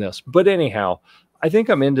were in this. But anyhow, I think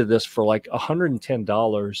I'm into this for like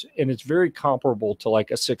 $110, and it's very comparable to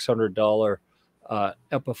like a $600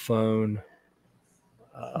 Epiphone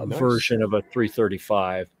version of a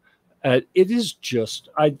 335. It is just,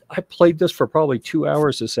 I played this for probably 2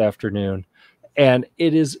 hours this afternoon, and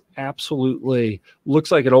it is absolutely,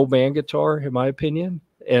 looks like an old man guitar, in my opinion.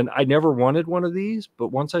 And I never wanted one of these, but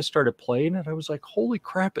once I started playing it, I was like, holy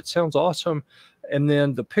crap, it sounds awesome. And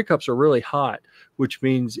then the pickups are really hot, which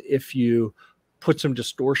means if you put some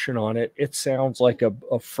distortion on it, it sounds like a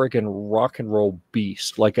friggin' rock and roll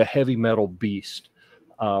beast, like a heavy metal beast.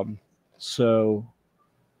 So,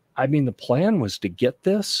 I mean, the plan was to get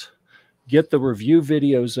this, get the review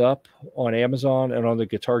videos up on Amazon and on the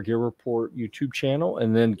Guitar Gear Report YouTube channel,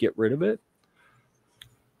 and then get rid of it.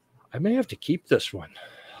 I may have to keep this one,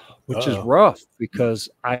 which is rough because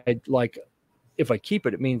if I keep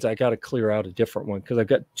it, it means I got to clear out a different one because I've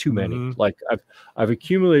got too many. Like I've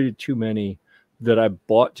accumulated too many that I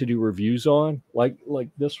bought to do reviews on, like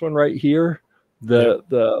this one right here,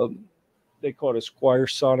 they call it a Squire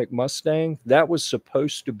Sonic Mustang. That was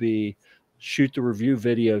supposed to be shoot the review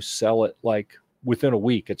video, sell it like within a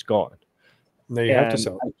week. It's gone. Now you have to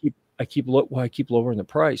sell it. I keep lowering the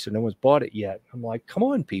price, and no one's bought it yet. I'm like, come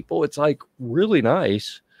on, people! It's like really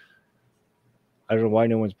nice. I don't know why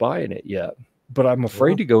no one's buying it yet, but I'm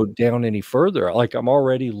afraid to go down any further. Like I'm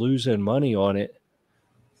already losing money on it,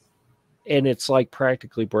 and it's like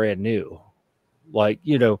practically brand new. Like,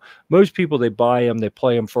 you know, most people, they buy them, they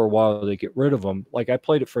play them for a while, they get rid of them. Like I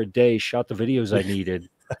played it for a day, shot the videos I needed,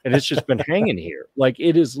 and it's just been hanging here. Like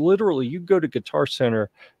it is literally, you go to Guitar Center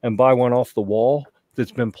and buy one off the wall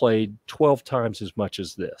that's been played 12 times as much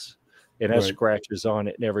as this. It has scratches on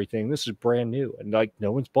it and everything. This is brand new, and like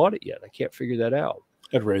no one's bought it yet. I can't figure that out.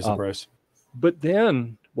 I'd raise the price. But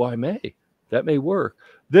then, well, that may work.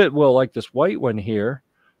 Well, like this white one here,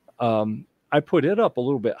 I put it up a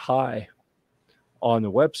little bit high on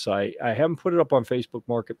the website. I haven't put it up on Facebook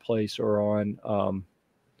Marketplace or on, I'm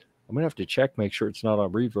going to have to check, make sure it's not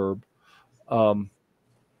on Reverb.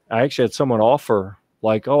 I actually had someone offer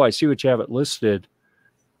like, oh, I see what you have it listed.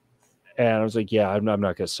 And I was like, yeah, I'm not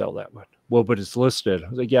going to sell that one. Well, but it's listed. I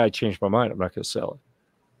was like, yeah, I changed my mind. I'm not going to sell it.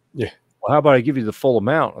 Yeah. Well, how about I give you the full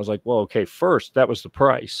amount? I was like, well, okay, first, that was the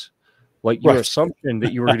price. Like your assumption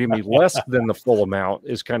that you were going to give me less than the full amount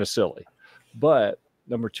is kind of silly. But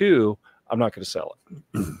number two, I'm not going to sell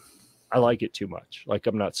it. I like it too much. Like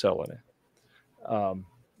I'm not selling it.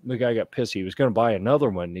 The guy got pissed. He was going to buy another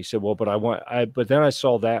one. And he said, well, but then I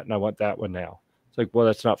saw that and I want that one now. It's like, well,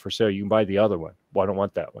 that's not for sale. You can buy the other one. Well, I don't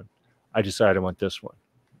want that one. I decided I want this one.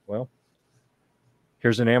 Well,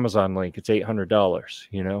 here's an Amazon link. It's $800,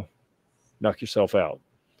 you know, knock yourself out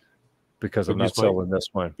because I'm not selling this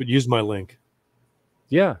one. But use my link.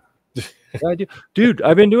 Yeah. I do. Dude,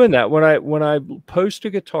 I've been doing that when I post a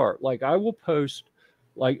guitar. Like I will post,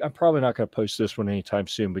 like I'm probably not going to post this one anytime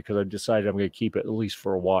soon because I decided I'm going to keep it at least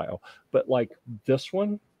for a while. But like this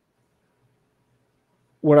one,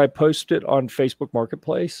 when I post it on Facebook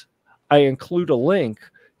Marketplace, I include a link.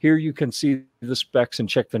 Here you can see the specs and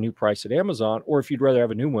check the new price at Amazon. Or if you'd rather have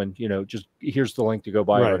a new one, you know, just here's the link to go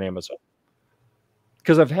buy it on Amazon.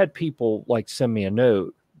 Because I've had people like send me a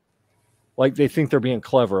note. Like they think they're being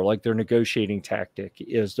clever. Like their negotiating tactic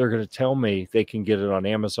is they're going to tell me they can get it on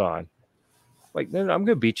Amazon. Like, then I'm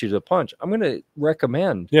going to beat you to the punch. I'm going to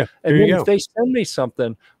recommend. Yeah. And then if they send me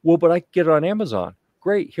something, well, but I can get it on Amazon.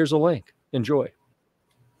 Great. Here's a link. Enjoy.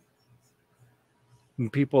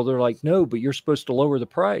 And people, they're like, no, but you're supposed to lower the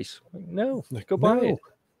price. Like, no, go buy it.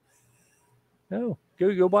 No,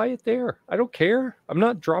 go buy it there. I don't care. I'm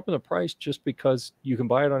not dropping the price just because you can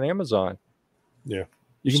buy it on Amazon. Yeah.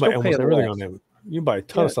 You can buy almost everything on Amazon. You can buy a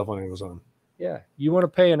ton of stuff on Amazon. Yeah. You want to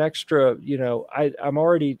pay an extra, you know,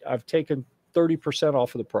 I've taken 30%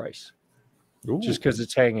 off of the price. Just because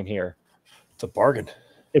it's hanging here. It's a bargain.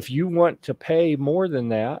 If you want to pay more than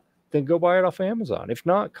that, then go buy it off Amazon. If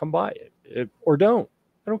not, come buy it or don't.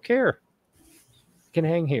 I don't care. It can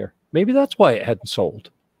hang here. Maybe that's why it hadn't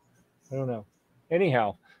sold. I don't know.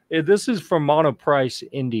 Anyhow, this is from Monoprice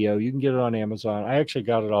Indio. You can get it on Amazon. I actually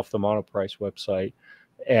got it off the Monoprice website.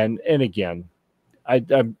 And again,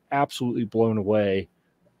 I'm absolutely blown away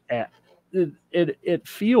at it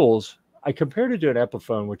feels, I compared it to an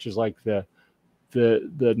Epiphone, which is like the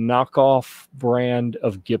knockoff brand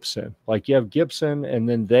of Gibson. Like you have Gibson and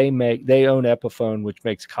then they own Epiphone, which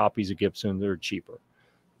makes copies of Gibson that are cheaper.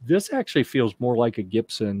 This actually feels more like a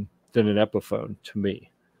Gibson than an Epiphone to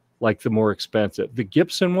me. Like the more expensive. The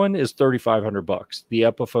Gibson one is $3,500. The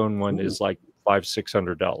Epiphone one is like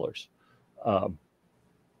 $500-$600.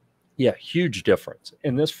 Yeah, huge difference.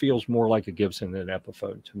 And this feels more like a Gibson than an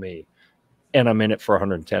Epiphone to me. And I'm in it for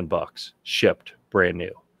 $110, shipped, brand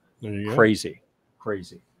new. There you go. Crazy.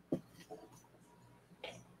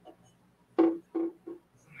 But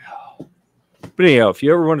anyhow, if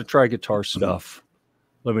you ever want to try guitar stuff,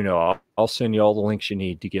 let me know. I'll send you all the links you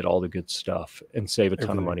need to get all the good stuff and save a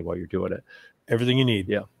ton of money while you're doing it. Everything you need.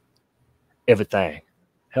 Yeah. Everything.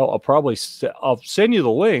 Hell, I'll send you the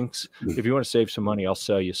links. If you want to save some money, I'll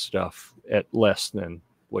sell you stuff at less than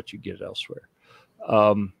what you get elsewhere.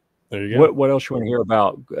 There you go. What else you want to hear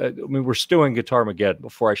about? I mean, we're still in Guitar Mageddon.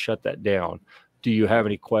 Before I shut that down, do you have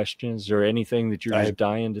any questions or anything that you're just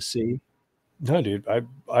dying to see? No, dude.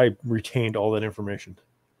 I retained all that information.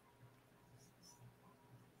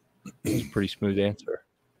 That's a pretty smooth answer.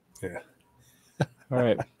 Yeah. All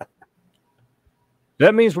right.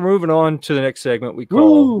 That means we're moving on to the next segment we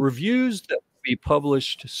call Reviews That Will Be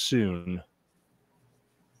Published Soon.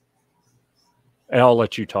 And I'll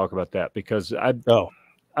let you talk about that because I'm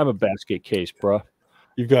a basket case, bro.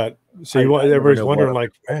 You've got everybody's wondering, like,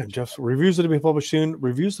 man, Jeff's reviews that'll be published soon.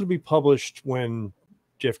 Reviews that'll be published when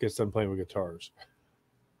Jeff gets done playing with guitars.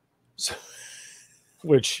 So,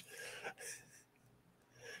 which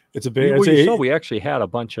it's a big. You saw we actually had a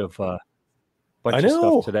bunch of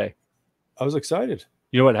stuff today. I was excited.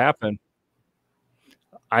 You know what happened?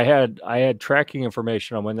 I had tracking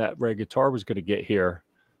information on when that red guitar was going to get here,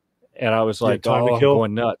 and I was like, I'm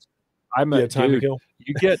going nuts. I'm a dude.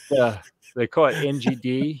 You get they call it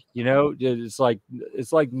NGD. You know, it's like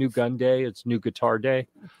new gun day. It's new guitar day.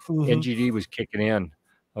 NGD was kicking in.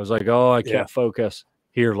 I was like, I can't focus.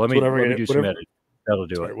 Here, let me do some editing. That'll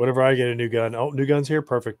do it. Whenever I get a new gun, new gun's here,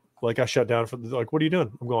 perfect. Like I shut down for like, what are you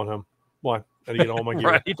doing? I'm going home. Why? I gotta get all my gear.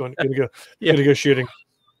 Right. Gonna go shooting.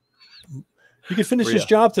 You can finish this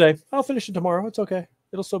job today. I'll finish it tomorrow. It's okay.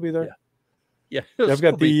 It'll still be there. Yeah. I've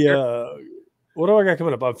got the what do I got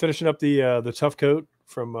coming up? I'm finishing up the tough coat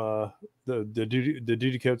from the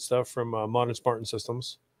duty coat stuff from Modern Spartan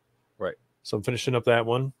Systems. Right. So I'm finishing up that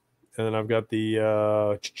one, and then I've got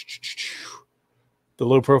the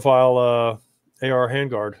low profile AR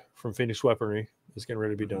handguard from Phoenix Weaponry is getting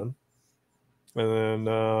ready to be done, and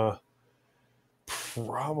then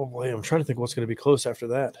probably I'm trying to think what's going to be close after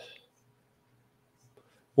that.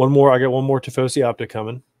 I got one more Tifosi optic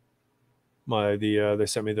coming. They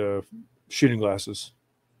sent me the shooting glasses,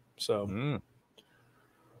 so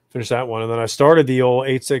finish that one, and then I started the old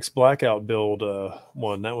 8.6 blackout build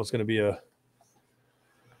one. That one's going to be a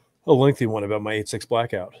lengthy one about my 8.6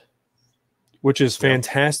 blackout, which is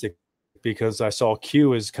fantastic because I saw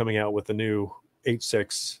Q is coming out with the new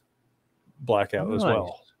 8.6 blackout as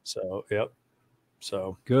well. So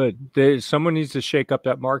So good. Someone needs to shake up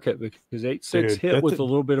that market because 8.6 hit with a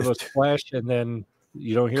little bit of a splash, and then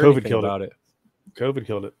you don't hear anything about it. COVID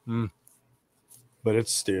killed it. But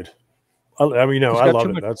it's, dude. I mean, I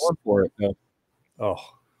love it. That's for it. Oh,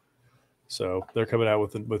 so they're coming out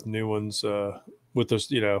with new ones. With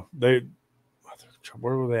this,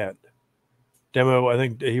 where were they at? Demo. I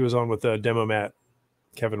think he was on with Demo Matt.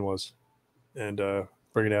 Kevin was, and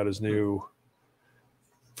bringing out his new.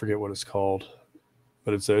 Forget what it's called.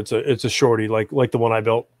 But it's a shorty like the one I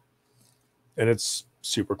built, and it's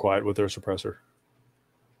super quiet with their suppressor.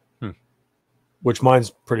 Which mine's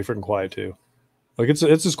pretty freaking quiet too. Like it's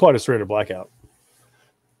as quiet as straight blackout.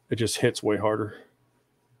 It just hits way harder.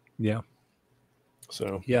 Yeah.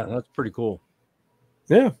 So yeah, that's pretty cool.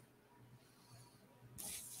 Yeah.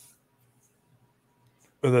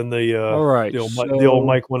 And then the old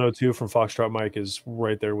Mic 102 from Foxtrot Mike is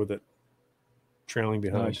right there with it, trailing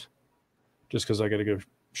behind. Nice. Just because I got to go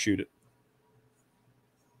shoot it.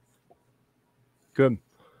 Good.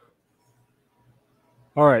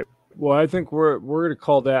 All right. Well, I think we're going to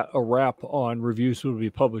call that a wrap on reviews will be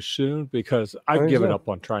published soon because I've given up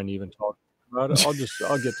on trying to even talk about it. I'll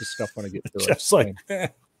get the stuff when I get to it. Just like,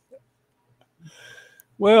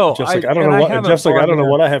 well, I don't know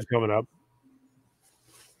what I have coming up.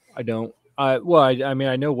 I don't. I mean,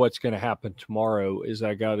 I know what's going to happen tomorrow is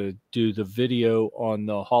I got to do the video on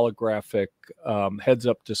the holographic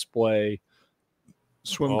heads-up display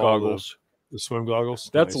swim goggles. The swim goggles?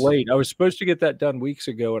 That's nice. Late. I was supposed to get that done weeks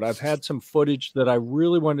ago, and I've had some footage that I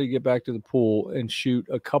really wanted to get back to the pool and shoot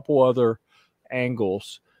a couple other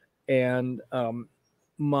angles. And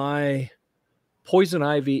my poison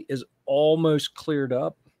ivy is almost cleared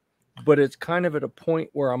up, but it's kind of at a point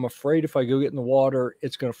where I'm afraid if I go get in the water,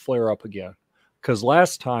 it's going to flare up again. Because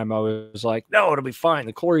last time I was like, no, it'll be fine.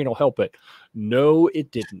 The chlorine will help it. No,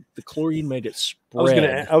 it didn't. The chlorine made it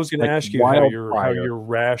spread. I was going to ask you how your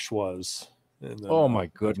rash was. Oh my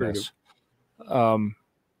goodness. I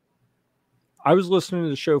was listening to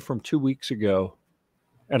the show from 2 weeks ago,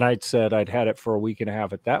 and I'd said I'd had it for a week and a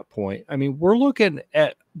half at that point. I mean, we're looking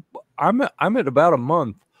at I'm at about a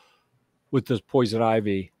month with this poison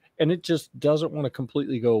ivy, and it just doesn't want to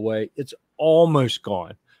completely go away. It's almost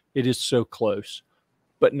gone. It is so close,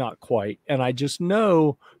 but not quite. And I just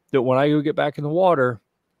know that when I go get back in the water,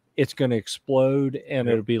 it's going to explode, and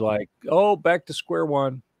it'll be like, oh, back to square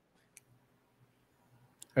one.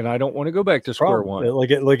 And I don't want to go back to square one. Like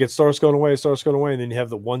it starts going away, and then you have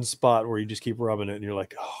the one spot where you just keep rubbing it, and you're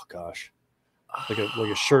like, oh gosh, like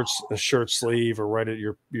a shirt sleeve, or right at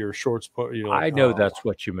your shorts. I know that's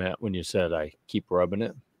what you meant when you said I keep rubbing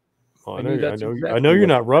it. Well, I know you're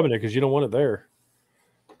not rubbing it because you don't want it there.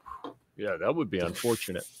 Yeah, that would be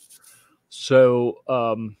unfortunate. So,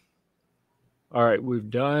 all right, we've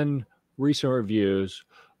done recent reviews.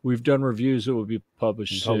 We've done reviews that will be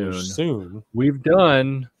published soon. We've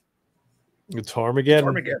done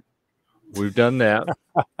Guitarmageddon. We've done that.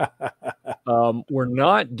 We're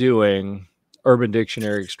not doing Urban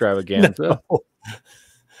Dictionary Extravaganza. No.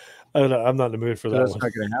 I don't know. I'm not in the mood for that. That's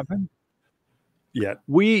not going to happen yet.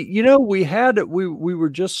 We were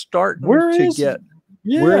just starting Where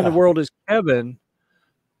in the world is Kevin?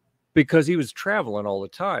 Because he was traveling all the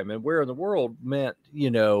time, and where in the world meant,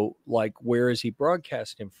 like, where is he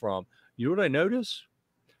broadcasting from? You know what I noticed?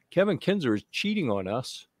 Kevin Kinzer is cheating on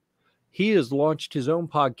us. He has launched his own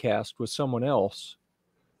podcast with someone else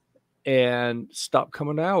and stopped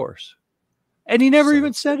coming to ours. And he never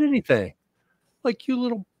even said anything. Like, you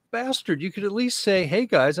little bastard, you could at least say, hey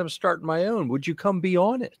guys, I'm starting my own. Would you come be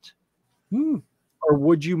on it? Or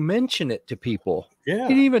would you mention it to people? Yeah.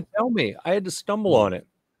 He didn't even tell me. I had to stumble on it.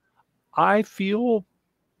 I feel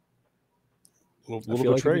betrayed.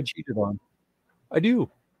 Like I've been cheated on. I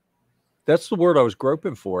do. That's the word I was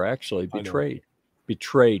groping for, actually. Betrayed.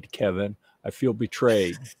 Betrayed, Kevin. I feel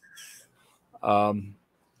betrayed.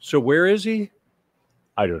 So where is he?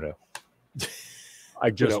 I don't know. I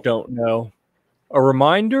just don't know. A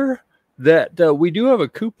reminder that we do have a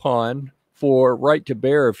coupon for Right to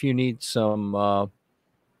Bear if you need some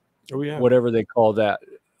whatever they call that.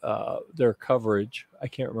 Their coverage. I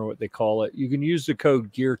can't remember what they call it. You can use the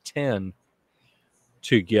code GEAR10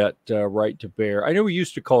 to get Right to Bear. I know we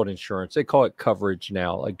used to call it insurance. They call it coverage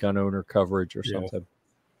now, like gun owner coverage or something.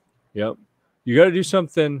 Yep. You got to do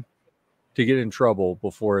something to get in trouble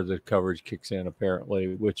before the coverage kicks in,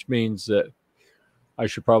 apparently, which means that I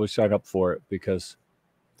should probably sign up for it because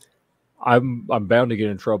I'm bound to get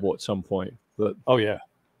in trouble at some point. But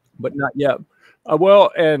but not yet.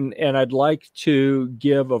 And I'd like to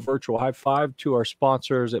give a virtual high five to our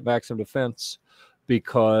sponsors at Maxim Defense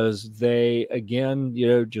because they, again,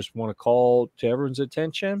 just want to call to everyone's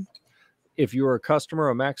attention. If you're a customer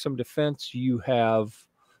of Maxim Defense, you have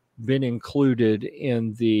been included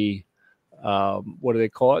in the, what do they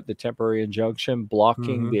call it? The temporary injunction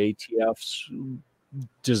blocking the ATF's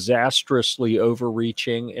disastrously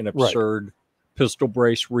overreaching and absurd pistol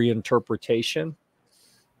brace reinterpretation.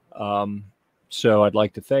 So I'd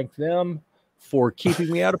like to thank them for keeping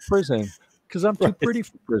me out of prison because I'm too pretty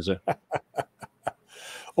for prison.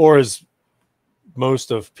 Or as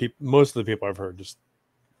most of the people I've heard just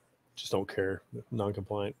don't care,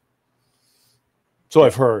 non-compliant. So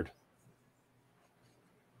I've heard.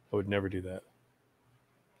 I would never do that.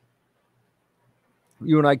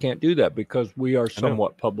 You and I can't do that because we are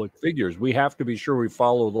somewhat public figures. We have to be sure we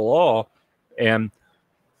follow the law, and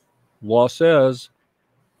law says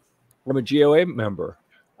I'm a GOA member.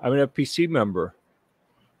 I'm an FPC member.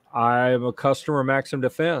 I'm a customer of Maxim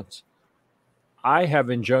Defense. I have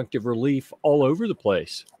injunctive relief all over the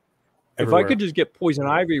place. Everywhere. If I could just get poison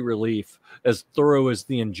ivy relief as thorough as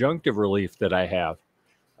the injunctive relief that I have,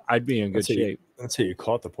 I'd be in good shape. That's how you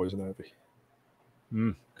caught the poison ivy.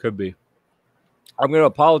 Could be. I'm going to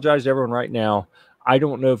apologize to everyone right now. I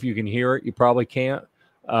don't know if you can hear it. You probably can't.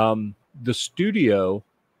 The studio...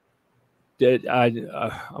 I'm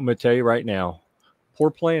going to tell you right now, poor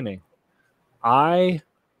planning. I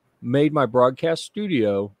made my broadcast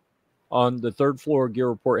studio on the 3rd floor of Gear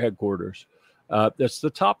Report headquarters. That's the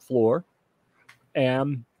top floor,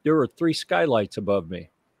 and there are 3 skylights above me.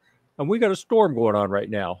 And we got a storm going on right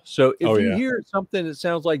now. So if you hear something that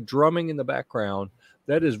sounds like drumming in the background,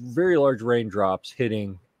 that is very large raindrops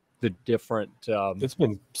hitting the different... it's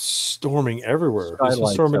been storming everywhere. It's been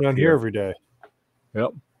storming down here every day.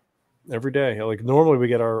 Yep. Every day. Like normally we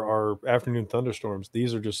get our afternoon thunderstorms.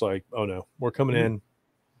 These are just like, oh no, we're coming in.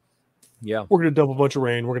 Yeah. We're going to dump a bunch of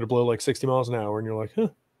rain. We're going to blow like 60 miles an hour. And you're like, huh.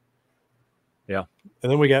 Yeah.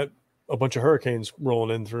 And then we got a bunch of hurricanes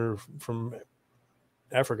rolling in from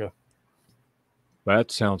Africa. That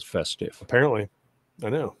sounds festive. Apparently. I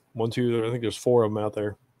know. 1, 2, I think there's 4 of them out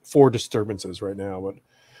there. 4 disturbances right now.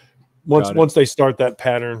 But once they start that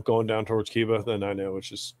pattern going down towards Cuba, then I know it's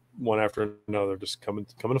just one after another, just coming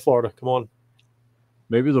to Florida. Come on.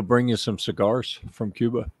 Maybe they'll bring you some cigars from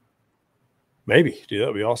Cuba. Maybe. Dude, that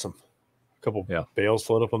would be awesome. A couple bales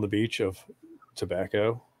float up on the beach of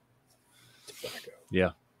tobacco.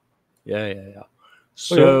 Yeah.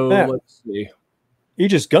 So let's see.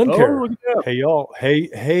 Aegis Gun Care. Look at that. Hey y'all.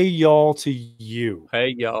 Hey y'all to you.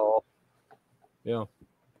 Hey y'all. Yeah.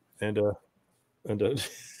 And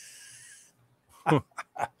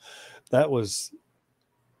that was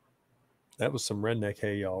some redneck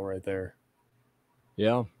hey y'all right there.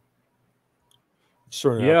 Yeah.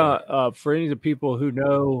 Yeah. For any of the people who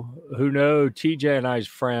know TJ and I's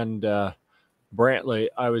friend Brantley,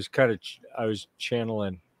 I was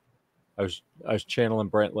channeling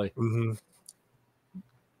Brantley. Mm-hmm.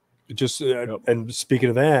 Just and speaking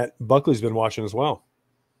of that, Buckley's been watching as well.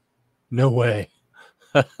 No way.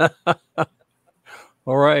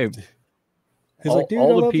 All right. He's like, dude,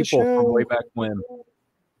 all the people from way back when.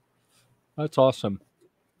 That's awesome.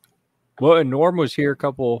 Well, and Norm was here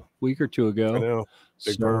a week or two ago. I know.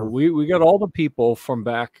 So we got all the people from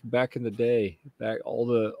back in the day, all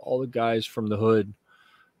the guys from the hood,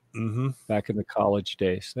 back in the college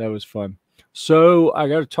days. That was fun. So I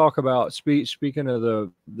got to talk about speaking of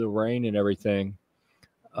the rain and everything.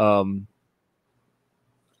 I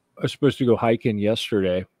was supposed to go hiking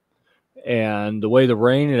yesterday, and the way the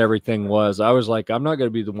rain and everything was, I was like, I'm not going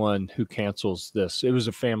to be the one who cancels this. It was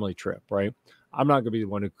a family trip, right? I'm not going to be the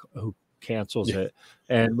one who cancels it.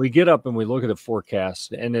 And we get up and we look at the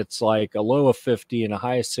forecast, and it's like a low of 50 and a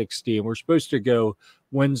high of 60, and we're supposed to go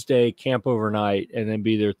Wednesday, camp overnight, and then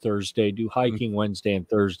be there Thursday, do hiking Wednesday and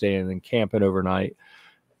Thursday, and then camping overnight.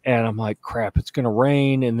 And I'm like, crap, it's going to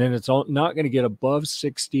rain, and then it's not going to get above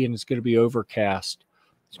 60, and it's going to be overcast.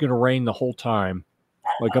 It's going to rain the whole time.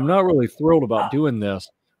 Like, I'm not really thrilled about doing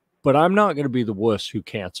this, but I'm not going to be the wuss who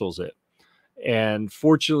cancels it. And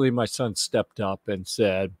fortunately, my son stepped up and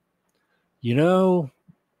said,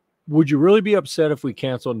 would you really be upset if we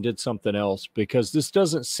canceled and did something else? Because this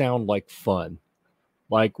doesn't sound like fun.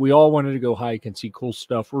 Like, we all wanted to go hike and see cool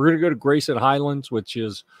stuff. We're going to go to Grayson Highlands, which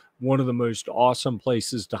is one of the most awesome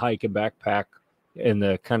places to hike and backpack in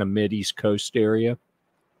the kind of mid-East Coast area.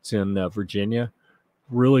 It's in Virginia.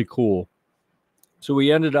 Really cool. So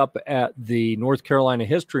we ended up at the North Carolina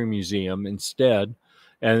History Museum instead,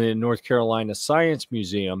 and the North Carolina Science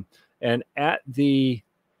Museum. And at the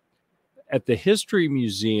History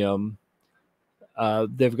Museum,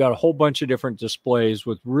 they've got a whole bunch of different displays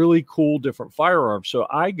with really cool different firearms. So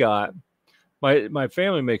I got my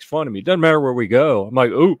family makes fun of me. It doesn't matter where we go. I'm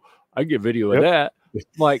like, oh, I get video of that. I'm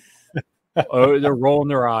like, oh, they're rolling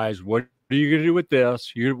their eyes. What are you gonna do with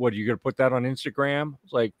this? What are you gonna put that on Instagram?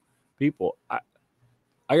 It's like, people, I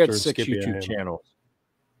got 6 YouTube channels.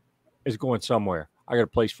 It's going somewhere. I got a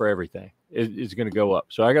place for everything. It's going to go up.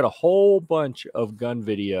 So I got a whole bunch of gun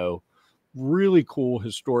video, really cool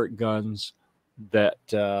historic guns that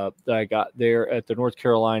I got there at the North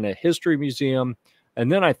Carolina History Museum. And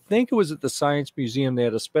then I think it was at the Science Museum. They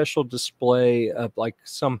had a special display of like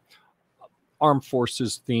some armed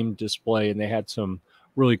forces themed display, and they had some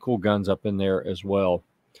really cool guns up in there as well.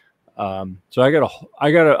 So I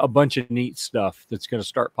got a bunch of neat stuff that's going to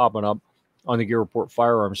start popping up on the Gear Report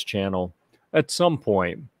Firearms channel at some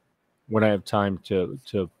point when I have time to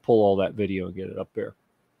pull all that video and get it up there.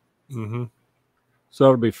 Mm-hmm. So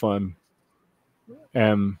that'll be fun.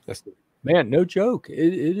 Man, no joke.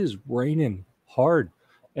 It is raining hard.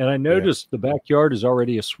 And I noticed the backyard is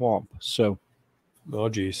already a swamp. So, oh,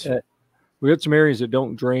 geez. We got some areas that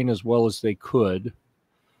don't drain as well as they could.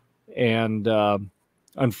 And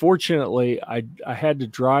unfortunately, I had to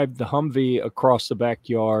drive the Humvee across the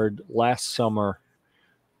backyard last summer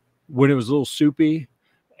when it was a little soupy.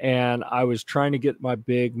 And I was trying to get my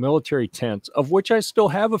big military tents, of which I still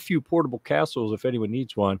have a few portable castles if anyone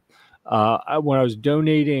needs one. When I was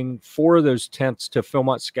donating 4 of those tents to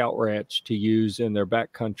Philmont Scout Ranch to use in their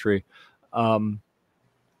backcountry,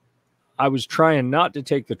 I was trying not to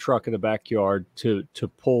take the truck in the backyard to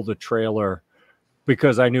pull the trailer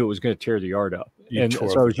because I knew it was going to tear the yard up. And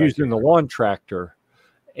so I was using the lawn tractor,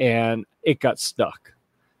 and it got stuck.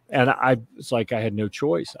 And it's like I had no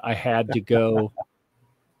choice. I had to go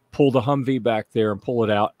pull the Humvee back there and pull it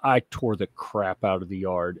out. I tore the crap out of the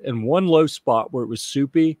yard. And one low spot where it was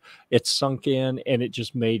soupy, it sunk in, and it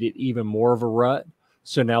just made it even more of a rut.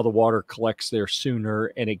 So now the water collects there sooner,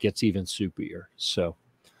 and it gets even soupier. So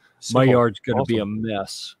my yard's going to be a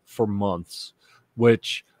mess for months,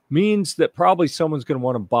 which means that probably someone's going to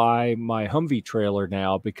want to buy my Humvee trailer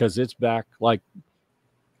now because it's back. Like,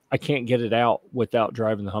 I can't get it out without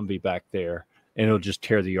driving the Humvee back there, and it'll just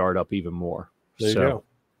tear the yard up even more. There you go.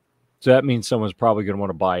 So that means someone's probably going to want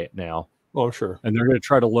to buy it now. Oh, I'm sure. And they're going to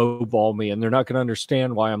try to lowball me, and they're not going to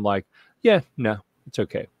understand why I'm like, yeah, no, it's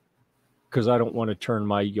okay. Because I don't want to turn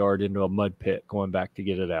my yard into a mud pit going back to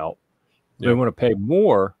get it out. If they want to pay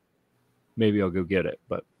more, maybe I'll go get it.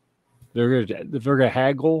 But if they're gonna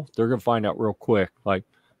haggle, they're gonna find out real quick. Like,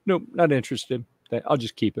 nope, not interested. I'll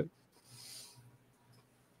just keep it.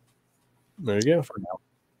 There you go. For now.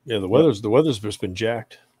 Yeah, the weather's just been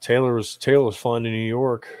jacked. Taylor was flying to New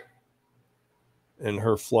York, and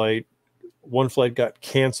her one flight got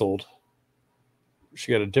canceled.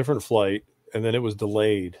 She got a different flight, and then it was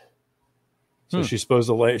delayed. So she's supposed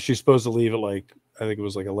to leave at like, I think it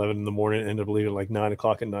was like 11 in the morning, ended up leaving at like 9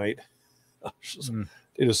 o'clock at night.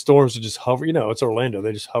 The storms would just hover. You know, it's Orlando.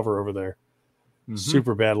 They just hover over there.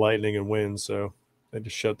 Super bad lightning and wind. So they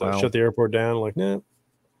just shut the airport down. Like, nah.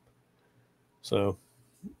 So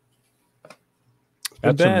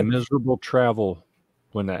that's a miserable travel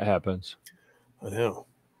when that happens. I know.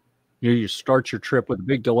 You start your trip with a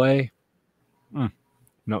big delay.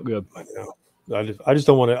 Not good. I know. I just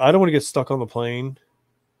don't want to. I don't want to get stuck on the plane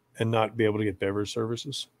and not be able to get beverage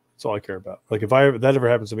services. That's all I care about. Like if that ever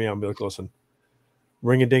happens to me, I'm be like, listen,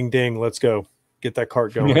 ring a ding ding, let's go, get that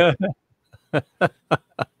cart going. You know,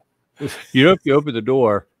 if you open the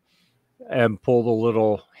door and pull the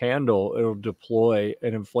little handle, it'll deploy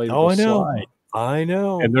an inflatable slide. I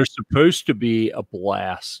know. And they're supposed to be a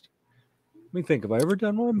blast. Let me think. Have I ever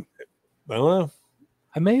done one? I don't know.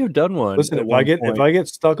 I may have done one. Listen, if I get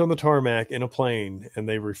stuck on the tarmac in a plane and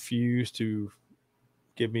they refuse to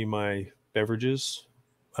give me my beverages,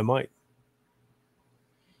 I might.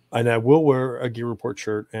 And I will wear a Gear Report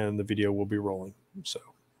shirt and the video will be rolling. So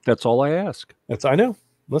that's all I ask. I know.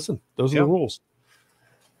 Listen, those are the rules.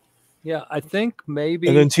 Yeah, I think maybe.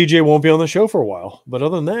 And then TJ won't be on the show for a while. But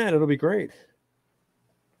other than that, it'll be great.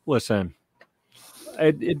 Listen,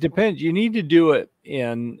 it depends. You need to do it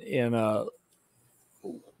in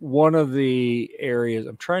one of the areas.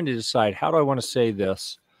 I'm trying to decide, how do I want to say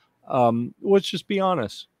this? Let's just be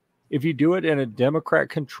honest. If you do it in a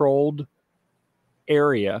Democrat-controlled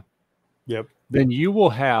area, then you will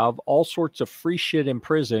have all sorts of free shit in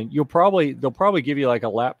prison. They'll probably give you like a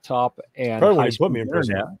laptop and probably want to put me in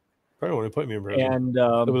prison. Probably want to put me in prison. And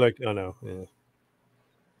they'll be like, oh no, yeah.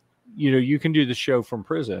 You know, you can do the show from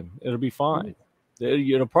prison. It'll be fine.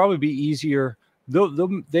 It'll probably be easier.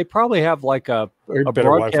 They probably have like a broadcast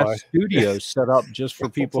Wi-Fi studio set up just for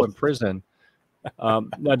people in prison.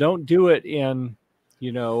 Now, don't do it in,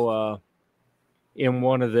 in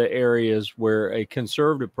one of the areas where a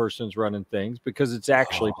conservative person's running things, because it's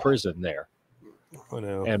actually prison there. I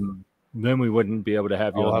know. And then we wouldn't be able to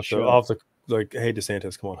have you on the show. I'll have to, like, hey,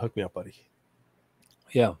 DeSantis, come on, hook me up, buddy.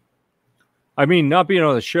 Yeah. I mean, not being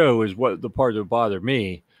on the show is what the part that bothered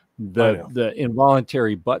me. The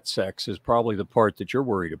involuntary butt sex is probably the part that you're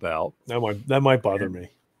worried about. That might bother me.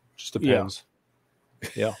 Just depends.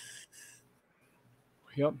 Yeah.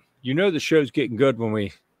 Yep. You know, the show's getting good when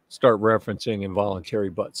we start referencing involuntary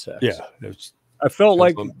butt sex. Yeah. I felt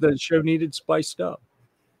like the show needed spiced up.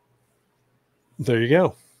 There you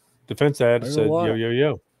go. Defense ad said, yo, yo,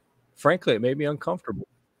 yo. Frankly, it made me uncomfortable.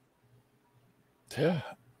 Yeah.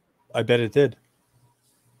 I bet it did.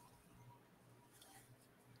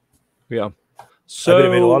 Yeah. So I bet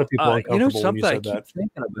it made a lot of people uncomfortable something when you said I keep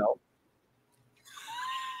thinking about.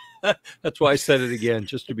 That's why I said it again,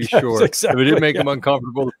 just to be sure. Exactly, if it didn't make them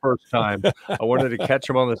uncomfortable the first time, I wanted to catch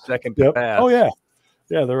them on the second pass. Oh, yeah.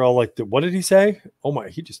 Yeah, they're all like, what did he say? Oh, my.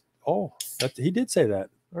 He did say that.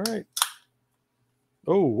 All right.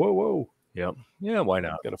 Oh, whoa. Yep. Yeah, why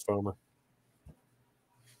not? Got a foamer.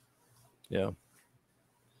 Yeah.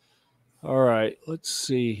 All right. Let's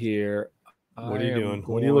see here. What are you doing?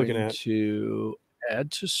 What are you looking at? To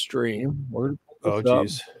add to stream. Oh,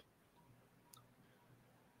 geez.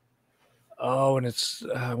 Oh, and it's,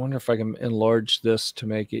 I wonder if I can enlarge this to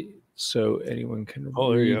make it so anyone can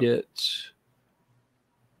read it.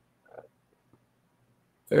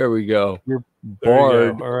 There we go.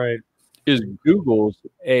 Bard All right. is Google's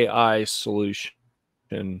AI solution.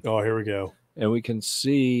 Oh, here we go. And we can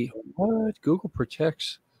see what Google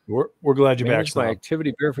protects. We're glad you're back. My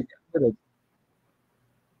activity verification.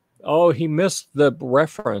 Oh, he missed the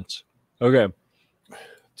reference. Okay.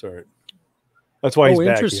 It's all right. That's why he's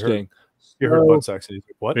back. Interesting. You heard butt sex. And he's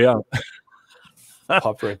like, what? Yeah.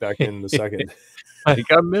 Popped right back in a second. I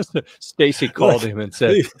missed it. Stacy called him and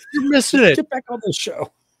said, you're missing it. Get back on the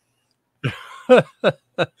show.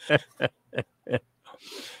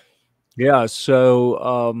 Yeah.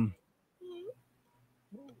 So,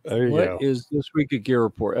 what is this week of Gear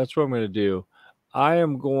Report? That's what I'm going to do. I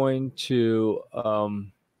am going to,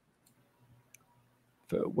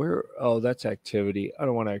 that's activity. I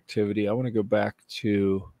don't want activity. I want to go back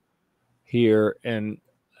to here, and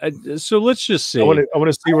So let's just see. I want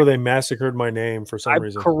to see where they massacred my name for some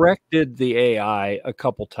reason. I've corrected the AI a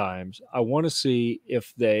couple times. I want to see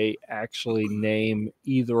if they actually name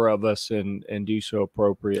either of us and do so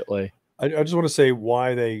appropriately. I just want to say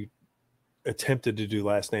why they attempted to do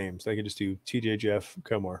last names. They could just do TJ, Jeff,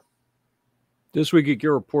 Komar. This week at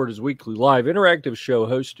Gear Report is weekly live interactive show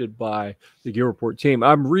hosted by the Gear Report team.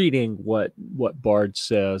 I'm reading what Bard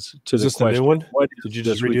says to is the this question. The new one? Did you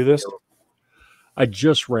just redo this? I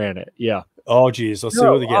just ran it. Yeah. Oh, geez. Let's see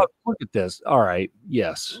what they get. Look at this. All right.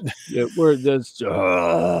 Yes. This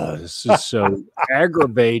is so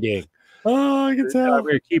aggravating. Oh, I can tell. I'm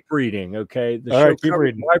going to keep reading. Okay. The All show right, keep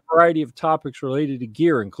reading. A wide variety of topics related to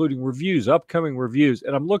gear, including reviews, upcoming reviews,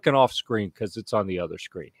 and I'm looking off screen because it's on the other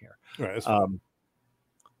screen here. All right, that's fine.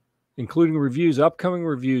 Including reviews, upcoming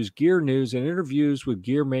reviews, gear news, and interviews with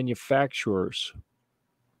gear manufacturers.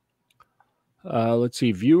 Let's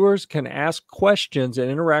see. Viewers can ask questions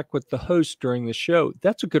and interact with the host during the show.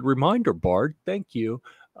 That's a good reminder, Bard. Thank you.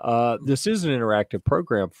 This is an interactive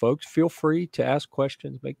program, folks. Feel free to ask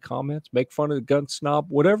questions, make comments, make fun of the gun snob,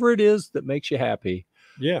 whatever it is that makes you happy.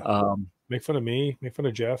 Yeah. Make fun of me. Make fun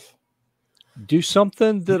of Jeff. Do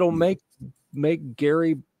something that'll make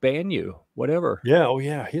Gary ban you. Whatever. Yeah. Oh,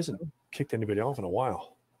 yeah. He hasn't kicked anybody off in a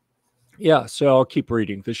while. Yeah, so I'll keep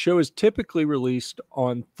reading. The show is typically released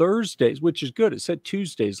on Thursdays, which is good. It said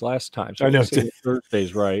Tuesdays last time. So I know.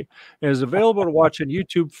 Thursdays, right? And is available to watch on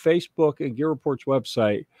YouTube, Facebook, and Gear Report's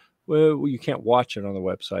website. Well, you can't watch it on the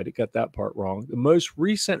website. It got that part wrong. The most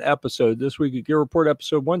recent episode this week at Gear Report,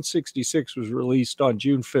 episode 166, was released on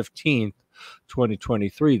June 15th,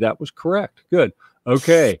 2023. That was correct. Good.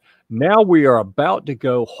 Okay. Now we are about to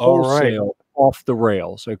go wholesale off the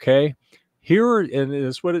rails, okay? Here, and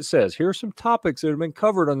that's what it says. Here are some topics that have been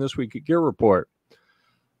covered on this week at Gear Report.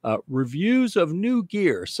 Reviews of new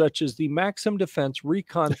gear, such as the Maxim Defense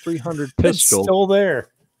Recon 300 pistol. It's still there.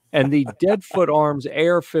 And the Deadfoot Arms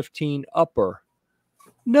AR-15 upper.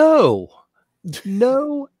 No,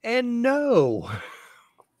 and no.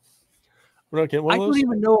 We're not getting one of those? I don't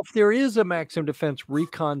even know if there is a Maxim Defense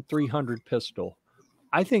Recon 300 pistol.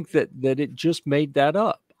 I think that it just made that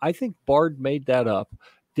up. I think Bard made that up.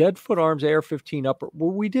 Deadfoot Arms AR-15 upper.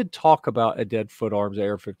 Well, we did talk about a Deadfoot Arms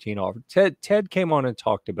AR-15 offer. Ted came on and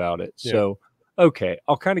talked about it. Yeah. So, okay,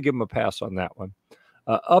 I'll kind of give him a pass on that one.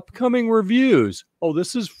 Upcoming reviews. Oh,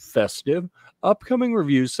 this is festive. Upcoming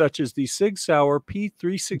reviews such as the Sig Sauer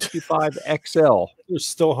P365 XL. You're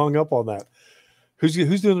still hung up on that. Who's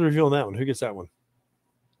doing the review on that one? Who gets that one?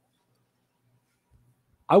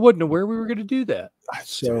 I wasn't aware we were going to do that.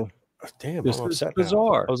 So, damn, this I'm is upset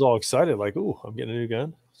bizarre. Now. I was all excited, like, ooh, I'm getting a new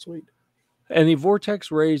gun. Sweet. And the Vortex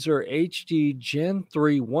Razor HD Gen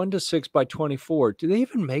 3 1:6 by 24. Do they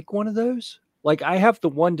even make one of those? Like, I have the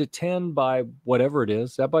 1:10 by whatever it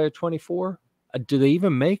is. Is that by a 24? Do they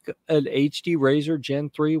even make an HD Razor Gen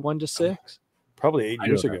 3 1:6? Probably 8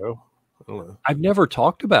 years ago. I don't know. I've never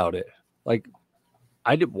talked about it. Like,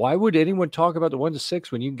 why would anyone talk about the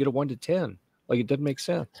 1:6 when you can get a 1:10? Like, it doesn't make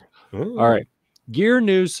sense. All right. Gear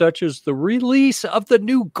news such as the release of the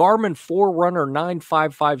new Garmin Forerunner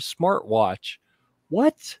 955 smartwatch.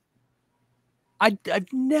 What? I've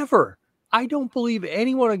never. I don't believe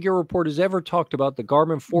anyone on Gear Report has ever talked about the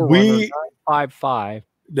Garmin Forerunner 955.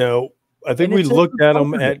 No, I think we looked at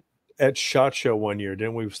them at SHOT Show one year.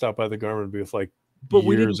 Didn't we stop by the Garmin booth like but years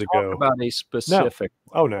we didn't ago? Talk about a specific.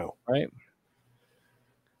 No. Oh, no. Right.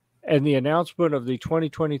 And the announcement of the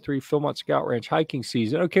 2023 Philmont Scout Ranch hiking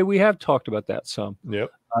season. Okay, we have talked about that some.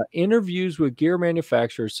 Yep. Interviews with gear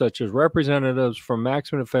manufacturers such as representatives from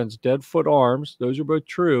Maxim Defense, Deadfoot Arms. Those are both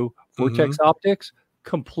true. Vortex Optics,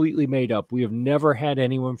 completely made up. We have never had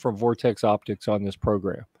anyone from Vortex Optics on this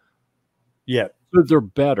program. Yet. So they're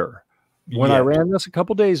better. When I ran this a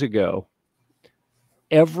couple days ago,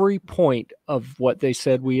 every point of what they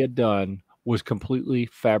said we had done was completely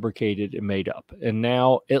fabricated and made up. And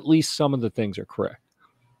now at least some of the things are correct.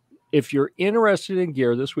 If you're interested in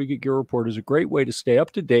gear, this week at Gear Report is a great way to stay up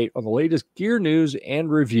to date on the latest gear news and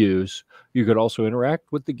reviews. You could also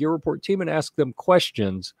interact with the Gear Report team and ask them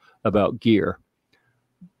questions about gear.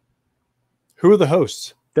 Who are the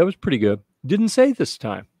hosts? That was pretty good. Didn't say this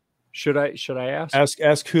time. Should I ask?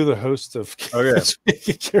 Ask who the hosts of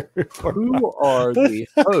Gear Report. Who are the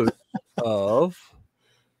hosts of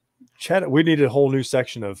Chat? We need a whole new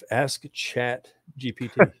section of Ask Chat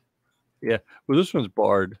GPT. Yeah. Well, this one's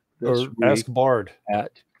Bard. Or Ask Bard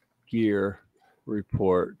at Gear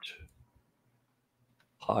Report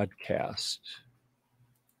Podcast.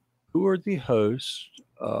 Who are the hosts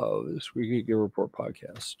of this week at Gear Report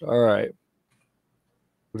Podcast? All right.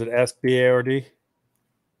 Was it Ask BARD?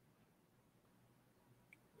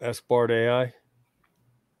 Ask Bard AI.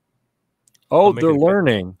 Oh, they're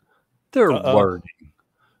learning. They're learning.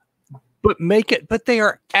 But they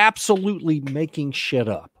are absolutely making shit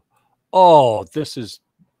up. Oh, this is.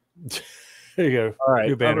 There you go. All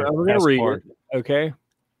right. I'm going to read it. Okay.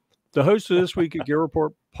 The hosts of this week at Gear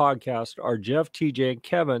Report podcast are Jeff, TJ, and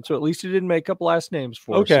Kevin. So at least he didn't make up last names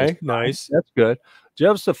for us. Okay, nice. That's good.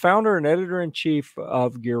 Jeff's the founder and editor-in-chief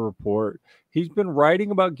of Gear Report. He's been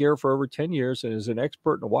writing about gear for over 10 years and is an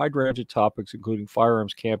expert in a wide range of topics, including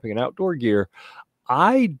firearms, camping, and outdoor gear.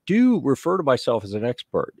 I do refer to myself as an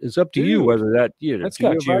expert. It's up to you whether that, that's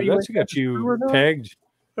got you pegged.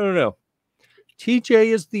 I don't know. TJ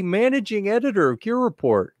is the managing editor of Gear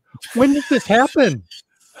Report. When did this happen?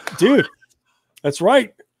 Dude, that's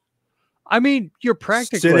right. I mean, you're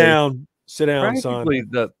practically sit down, son.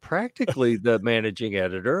 Practically the managing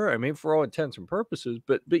editor. I mean, for all intents and purposes,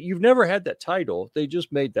 but you've never had that title. They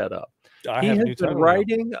just made that up. He has been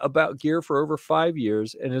writing about gear for over 5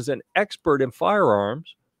 years and is an expert in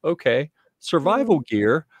firearms. Okay, survival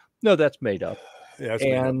gear. No, that's made up. Yeah, that's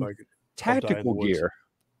and made up. Tactical gear.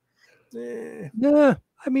 Nah,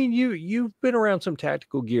 I mean, you've been around some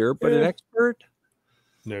tactical gear, but an expert.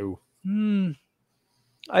 No.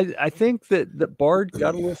 I think that Bard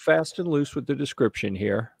got a little fast and loose with the description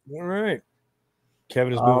here. All right.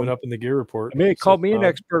 Kevin is moving up in the Gear Report. I mean, it called me an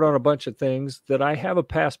expert on a bunch of things that I have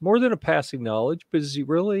more than a passing knowledge, but is he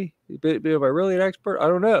really, am I really an expert? I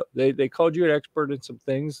don't know. They called you an expert in some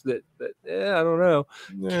things that I don't know.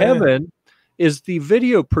 Kevin is the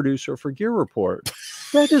video producer for Gear Report.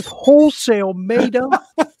 That is wholesale made up.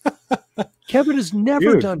 Kevin has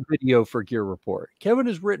never done video for Gear Report. Kevin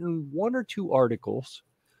has written 1 or 2 articles,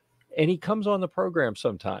 and he comes on the program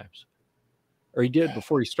sometimes. Or he did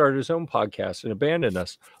before he started his own podcast and abandoned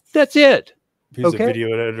us. That's it. He's a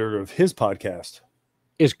video editor of his podcast.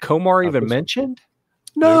 Is Komar even mentioned?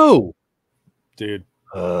 No. Dude.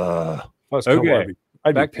 Okay.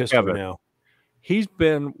 I'd be pissed right now. He's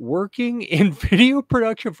been working in video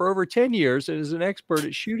production for over 10 years and is an expert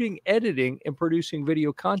at shooting, editing, and producing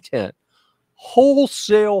video content.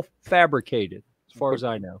 Wholesale fabricated, as far as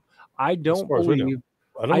I know. I don't believe.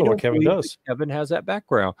 I don't know what Kevin does. Kevin has that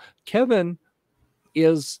background. Kevin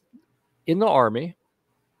is in the Army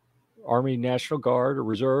National Guard or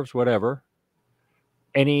Reserves, whatever.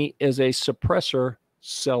 And he is a suppressor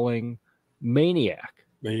selling maniac.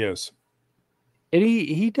 Yes. And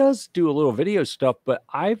he does do a little video stuff, but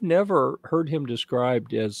I've never heard him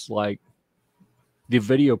described as like the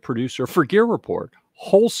video producer for Gear Report.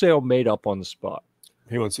 Wholesale made up on the spot.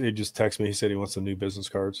 He just texted me. He said he wants some new business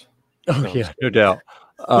cards. Oh, yeah, no doubt.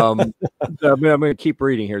 I'm going to keep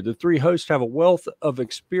reading here. The 3 hosts have a wealth of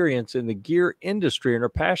experience in the gear industry and are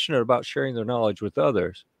passionate about sharing their knowledge with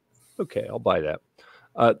others. Okay, I'll buy that.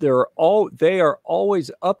 They are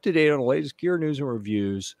always up to date on the latest gear news and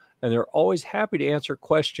reviews, and they're always happy to answer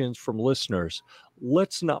questions from listeners.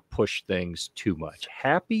 Let's not push things too much.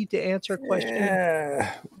 Happy to answer questions?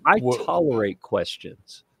 Yeah. I tolerate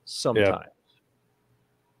questions sometimes. Yeah.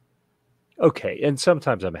 Okay, and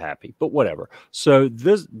sometimes I'm happy, but whatever. So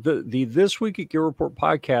This Week at Gear Report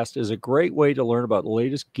podcast is a great way to learn about the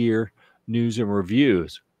latest gear news and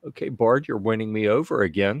reviews. Okay, Bard, you're winning me over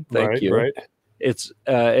again. Thank you. Right. It's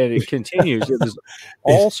and it continues. It is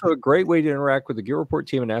also a great way to interact with the Gear Report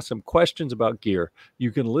team and ask them questions about gear. You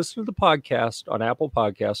can listen to the podcast on Apple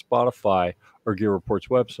Podcasts, Spotify, or Gear Report's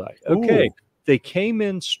website. Okay, they came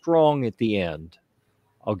in strong at the end.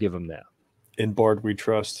 I'll give them that. In Bard, we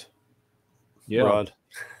trust. Yeah. Rod.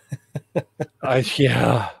 I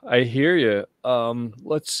hear you.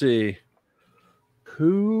 Let's see.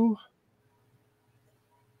 Who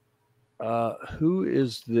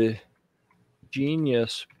is the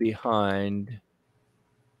genius behind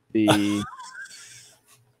the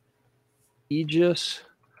Aegis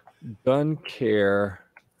Gun Care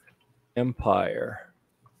Empire?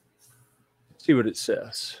 Let's see what it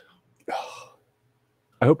says.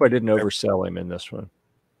 I hope I didn't oversell him in this one.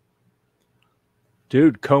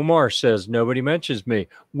 Dude, Komar says nobody mentions me.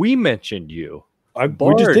 We mentioned you.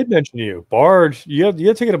 We just did mention you. Bard, you have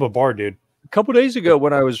to take it up with Bard, dude. A couple days ago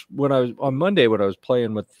when I was on Monday when I was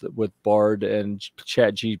playing with Bard and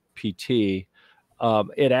ChatGPT,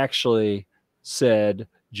 it actually said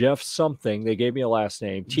Jeff something. They gave me a last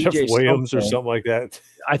name. Jeff TJ Williams or something like that.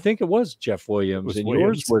 I think it was Jeff Williams, and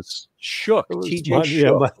yours was Shook. TJ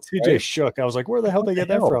Shook. Yeah, TJ Shook. I was like, where the hell did they get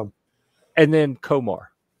that from? And then Komar.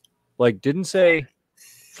 Like, didn't say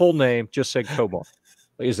full name, just said Komar.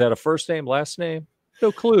 Like, is that a first name, last name?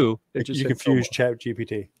 No clue. It just you confused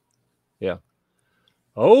ChatGPT. Yeah.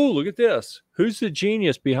 Oh, look at this. Who's the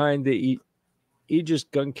genius behind the Aegis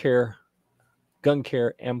Gun Care gun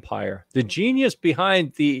care empire. The genius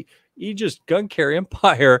behind the Aegis gun care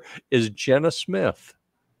empire is Jenna Smith.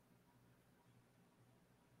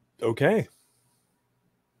 Okay.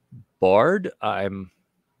 Bard, I'm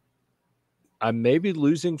maybe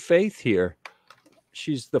losing faith here.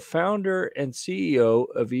 She's the founder and CEO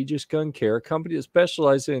of Aegis Gun Care, a company that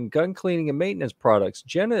specializes in gun cleaning and maintenance products.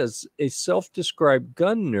 Jenna is a self-described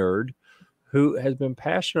gun nerd who has been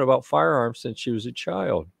passionate about firearms since she was a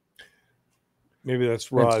child. Maybe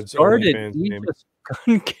that's Rod's started OnlyFans name. Aegis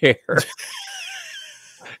Gun Care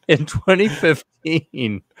in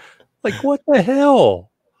 2015. Like, what the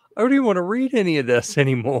hell? I don't even want to read any of this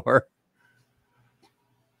anymore.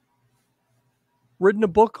 Written a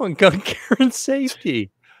book on gun care and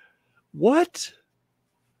safety. What?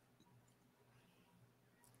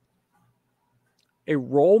 A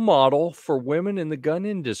role model for women in the gun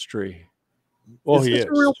industry. Well, is this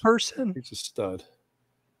a real person? He's a stud.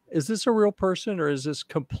 Is this a real person or is this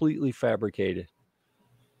completely fabricated?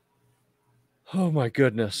 Oh my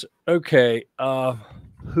goodness. Okay.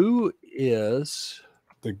 Who is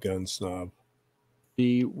the gun snob?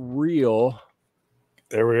 The real.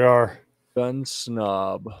 There we are. Gun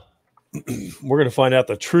snob. We're going to find out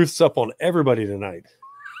the truth's up on everybody tonight.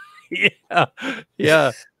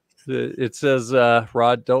 Yeah. It says,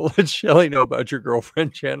 Rod, don't let Shelly know about your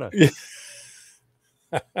girlfriend, Jenna.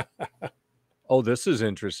 Oh, this is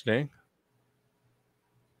interesting.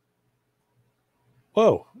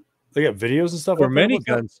 Whoa. They got videos and stuff. There are many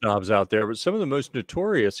gun snobs out there, but some of the most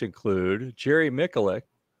notorious include Jerry Mikulik,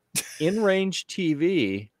 In Range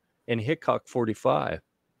TV, and Hickok 45.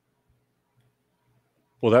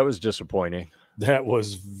 Well, that was disappointing. That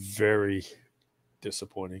was very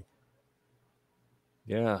disappointing.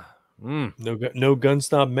 Yeah. No gun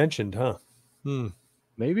snob mentioned, huh?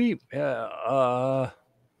 Maybe.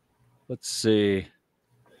 Let's see.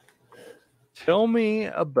 Tell me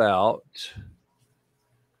about.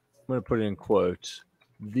 I'm going to put it in quotes.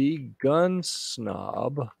 The Gun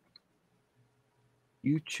Snob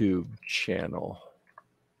YouTube channel.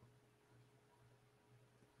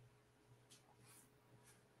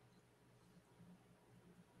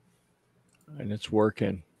 And it's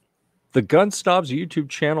working. The Gun Snob's YouTube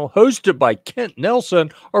channel, hosted by Kent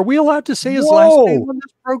Nelson. Are we allowed to say his last name on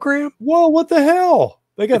this program? Whoa, what the hell?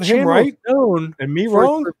 They got him right known and me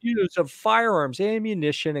wrong? Reviews of firearms,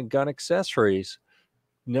 ammunition, and gun accessories.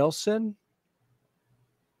 Nelson?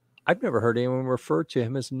 I've never heard anyone refer to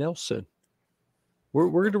him as Nelson. We're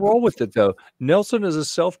going to roll with it, though. Nelson is a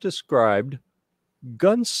self-described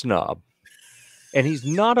gun snob. And he's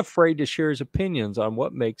not afraid to share his opinions on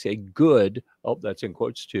what makes a good, that's in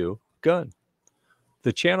quotes too, gun.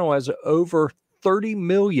 The channel has over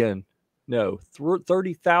 30,000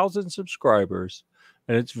 subscribers,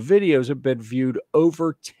 and its videos have been viewed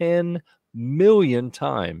over 10 million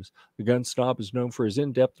times. The Gun Snob is known for his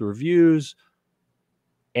in-depth reviews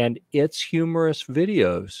and its humorous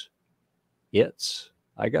videos.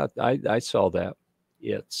 I saw that.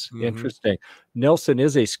 It's interesting. Nelson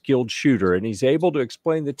is a skilled shooter, and he's able to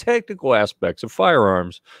explain the technical aspects of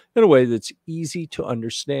firearms in a way that's easy to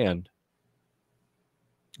understand.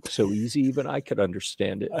 So easy, even I could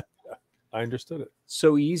understand it. I understood it.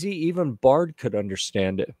 So easy, even Bard could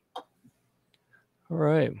understand it. All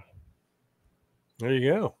right. There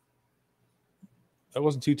you go. That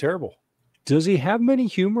wasn't too terrible. Does he have many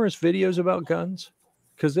humorous videos about guns?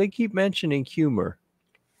 Because they keep mentioning humor.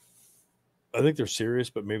 I think they're serious,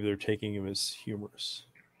 but maybe they're taking him as humorous.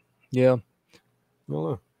 Yeah. I don't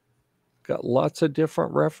know. Got lots of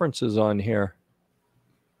different references on here.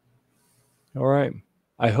 All right.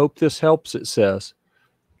 I hope this helps, it says.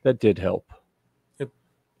 That did help. I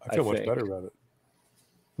feel much better about it.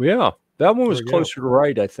 Yeah. That one was closer to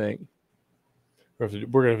right, I think. We're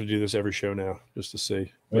going to have to do this every show now just to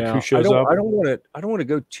see who shows up. I don't want to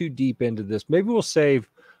go too deep into this. Maybe we'll save.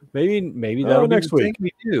 Maybe that'll be next week.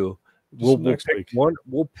 We do. We'll pick one.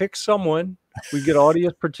 We'll pick someone. We get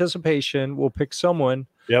audience participation. We'll pick someone.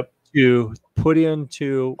 Yep. To put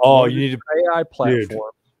into. Oh, you need to AI platform. Dude,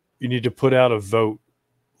 you need to put out a vote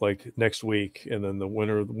like next week, and then the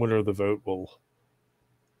winner of the vote will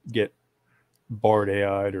get Bard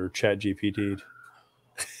AI'd or ChatGPT'd.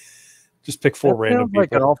 Just pick four random people.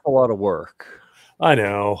 Like an awful lot of work. I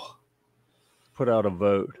know. Put out a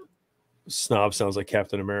vote. Snob sounds like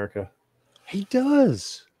Captain America. He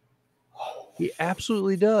does. He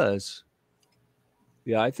absolutely does.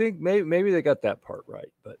 Yeah, I think maybe they got that part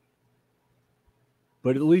right, but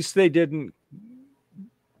at least they didn't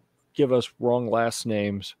give us wrong last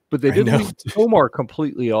names. But they didn't leave Komar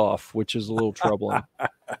completely off, which is a little troubling.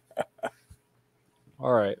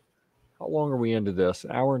 All right. How long are we into this?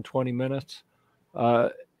 An hour and 20 minutes?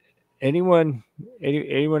 Anyone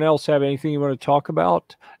else have anything you want to talk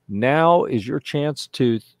about? Now is your chance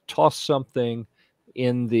to toss something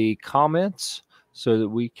in the comments so that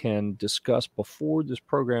we can discuss before this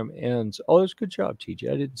program ends. Oh, that's a good job,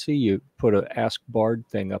 TJ. I didn't see you put an Ask Bard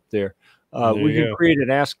thing up there. We can create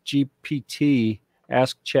an Ask ChatGPT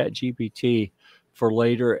for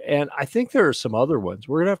later. And I think there are some other ones.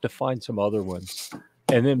 We're going to have to find some other ones.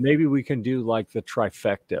 And then maybe we can do like the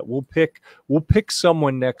trifecta. We'll pick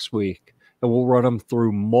someone next week and we'll run them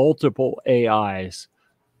through multiple AIs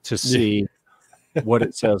to see what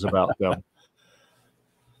it says about them.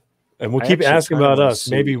 And we'll keep asking about us.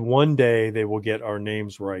 Maybe one day they will get our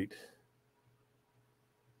names right.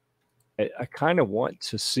 I kind of want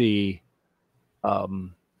to see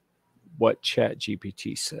what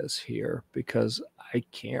ChatGPT says here, because I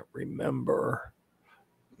can't remember.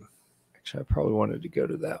 Actually, I probably wanted to go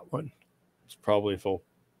to that one. It's probably full.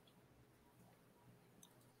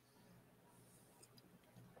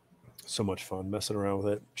 So much fun messing around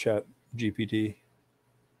with it. ChatGPT.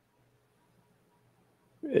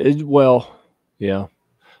 Well, yeah.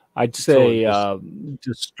 I'd say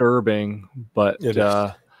disturbing, but let's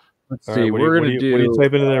see. Right, we're going to do... What are you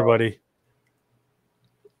typing in there, buddy?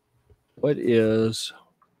 What is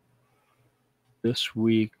this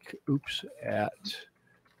week? Oops, at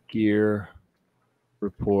Gear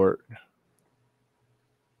Report.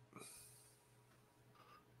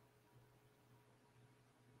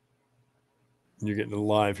 You're getting it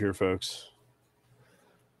live here, folks.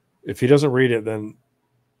 If he doesn't read it, then...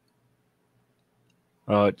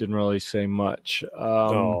 Oh, it didn't really say much.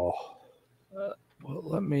 Well,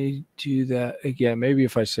 let me do that again. Maybe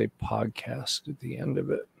if I say podcast at the end of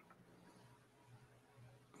it.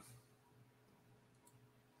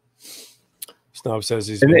 Snob says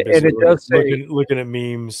he's been busy looking at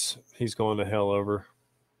memes. He's going to hell over.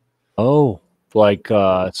 Oh, like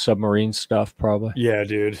submarine stuff, probably. Yeah,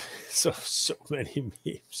 dude. So many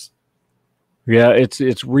memes. Yeah, it's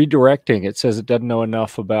redirecting. It says it doesn't know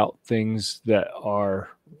enough about things that are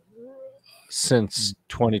since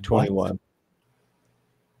 2021.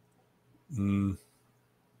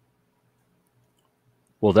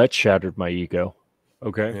 Well, that shattered my ego.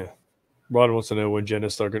 Okay. Yeah. Rod wants to know when Jen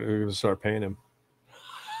is going to start paying him.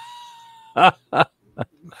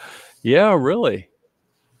 Yeah, really.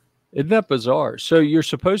 Isn't that bizarre? So you're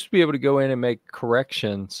supposed to be able to go in and make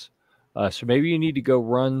corrections. So maybe you need to go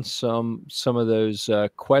run some of those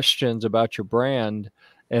questions about your brand,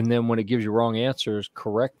 and then when it gives you wrong answers,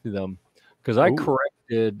 correct them. Because I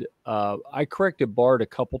corrected Bard a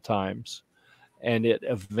couple times, and it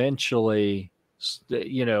eventually,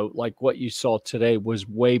 like what you saw today was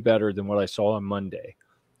way better than what I saw on Monday.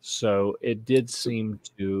 So it did seem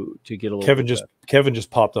to get a little. Kevin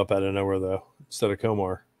just popped up out of nowhere though, instead of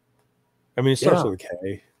Komar. I mean, it starts with a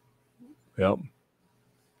K. Yep.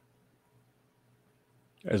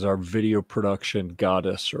 As our video production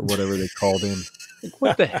goddess or whatever they called him. Like,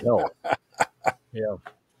 what the hell? Yeah.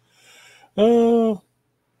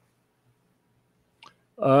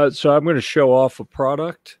 So I'm going to show off a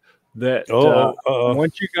product that I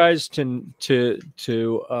want you guys to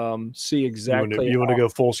see exactly. You want to go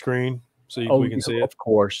full screen so we can see it? Of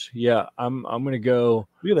course. Yeah. I'm going to go.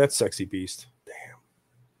 Look at that sexy beast. Damn.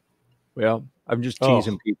 Well, I'm just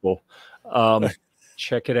teasing people.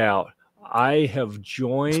 Check it out. I have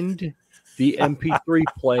joined the MP3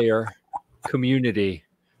 player community.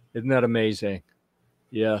 Isn't that amazing?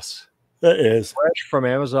 Yes. That is. Fresh from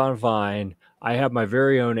Amazon Vine, I have my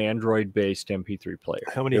very own Android-based MP3 player.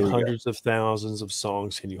 How many hundreds of thousands of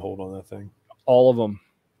songs can you hold on that thing? All of them.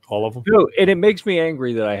 All of them? No, and it makes me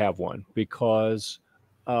angry that I have one because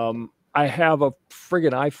I have a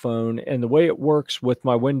friggin' iPhone, and the way it works with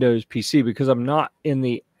my Windows PC, because I'm not in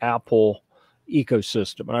the Apple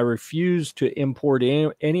ecosystem, and I refuse to import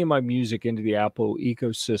any of my music into the Apple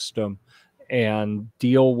ecosystem and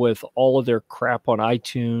deal with all of their crap on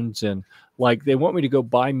iTunes. And like, they want me to go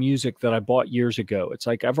buy music that I bought years ago. It's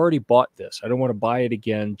like, I've already bought this. I don't want to buy it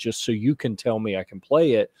again just so you can tell me I can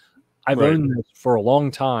play it. I've owned this for a long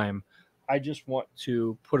time. I just want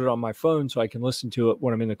to put it on my phone so I can listen to it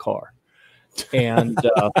when I'm in the car. And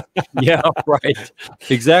yeah, right,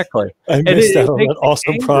 exactly. I missed out on that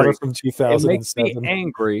awesome product from 2007. It makes me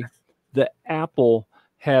angry that Apple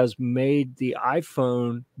has made the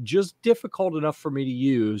iPhone just difficult enough for me to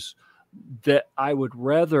use that I would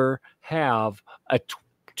rather have a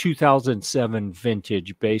 2007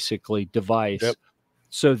 vintage, basically, device,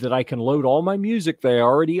 so that I can load all my music that I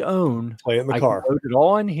already own. Play it in the car. Can load it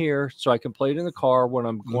all in here so I can play it in the car when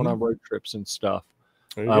I'm going on road trips and stuff.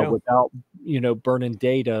 without, burning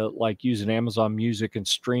data, like using Amazon Music and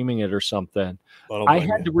streaming it or something. I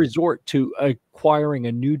had to resort to acquiring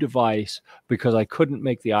a new device because I couldn't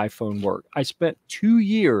make the iPhone work. I spent 2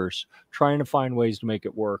 years trying to find ways to make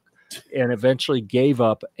it work and eventually gave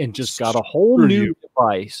up and just got a whole new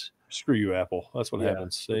device. Screw you, Apple. That's what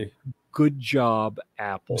happens. See? Good job,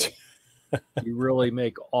 Apple. You really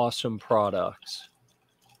make awesome products,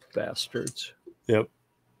 bastards. Yep.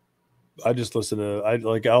 I just listen to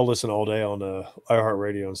I'll listen all day on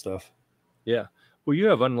iHeartRadio and stuff. Yeah. Well, you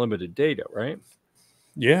have unlimited data, right?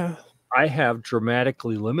 Yeah. I have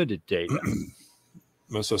dramatically limited data.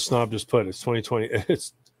 So Snob just put it's 2020.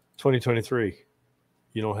 It's 2023.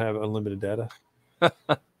 You don't have unlimited data.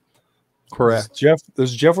 Correct.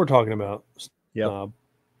 This is Jeff we're talking about. Yeah.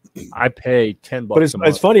 I pay $10. But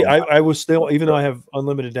it's funny. I was still, even though I have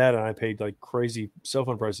unlimited data and I paid like crazy cell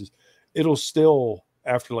phone prices, it'll still,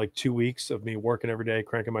 after like 2 weeks of me working every day,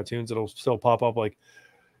 cranking my tunes, it'll still pop up like,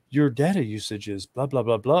 your data usage is blah, blah,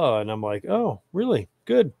 blah, blah. And I'm like, oh, really?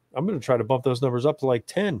 Good. I'm going to try to bump those numbers up to like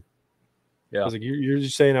 10. Yeah. I was like, you're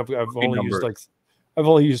just saying I've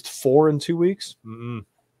only used 4 in 2 weeks.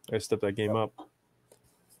 I stepped that game up.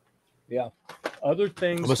 Yeah. Other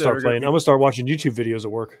things. I'm going to start watching YouTube videos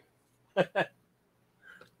at work.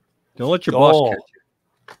 Don't let your boss catch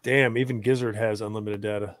you. Damn, even Gizzard has unlimited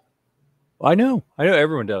data. I know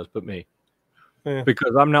everyone does, but me. Yeah.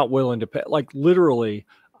 Because I'm not willing to pay. Like literally,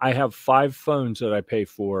 I have 5 phones that I pay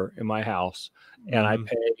for in my house, and I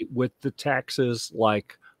pay with the taxes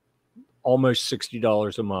like almost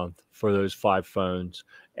 $60 a month for those 5 phones.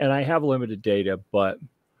 And I have limited data, but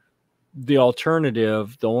the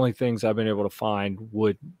alternative, the only things I've been able to find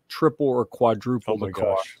would triple or quadruple the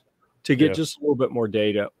cost to get just a little bit more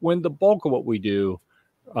data. When the bulk of what we do,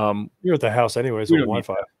 you're at the house anyways with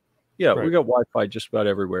Wi-Fi. Yeah, right. We got Wi-Fi just about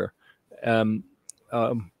everywhere.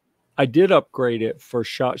 I did upgrade it for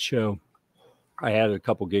SHOT Show. I had a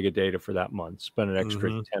couple gig of data for that month, spent an extra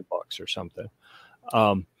 $10 or something.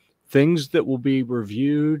 Things that will be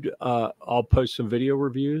reviewed, I'll post some video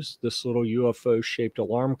reviews. This little UFO-shaped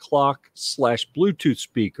alarm clock / Bluetooth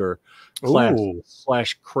speaker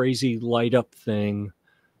 / crazy light-up thing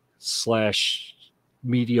 /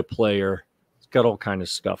 media player. It's got all kind of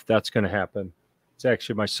stuff. That's going to happen. It's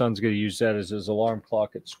actually, my son's going to use that as his alarm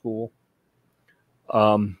clock at school.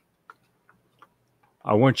 I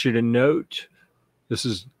want you to note, this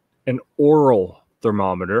is an oral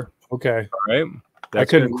thermometer. Okay. All right. I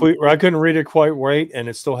couldn't read it quite right, and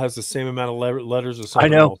it still has the same amount of letters as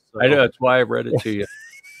something else. I know. That's why I read it to you.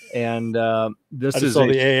 And this is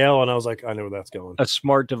the AL, and I was like, I know where that's going. A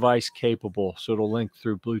smart device capable, so it'll link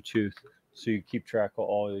through Bluetooth, so you keep track of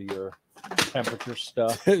all of your temperature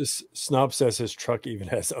stuff. Snob says his truck even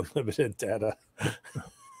has unlimited data.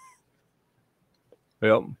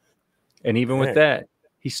 Yep. And even with that,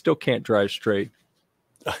 he still can't drive straight.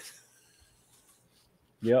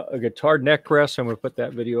 Yeah, a guitar neck rest. I'm going to put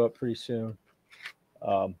that video up pretty soon.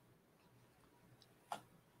 I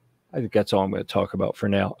think that's all I'm going to talk about for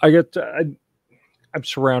now. I'm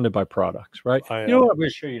surrounded by products, right? You know what? I'm going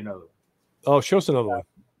to show you another one. Oh, show us another one.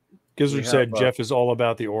 Gizzard said Jeff is all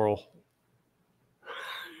about the oral.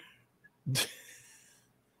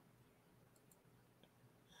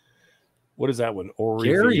 What is that one?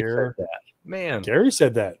 Gary said that. Man. Gary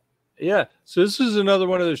said that. Yeah. So this is another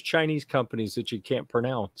one of those Chinese companies that you can't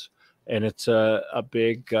pronounce. And it's a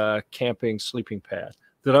big camping sleeping pad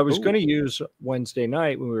that I was going to use Wednesday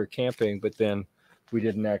night when we were camping, but then we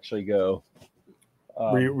didn't actually go.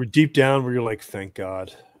 We're deep down where you're like, thank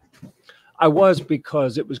God. I was,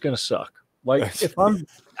 because it was going to suck. Like if I'll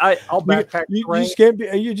backpack. You just can't be.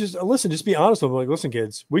 You just listen. Just be honest with them. Like, listen,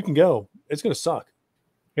 kids, we can go. It's going to suck.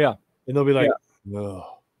 Yeah. And they'll be like,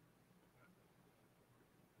 no.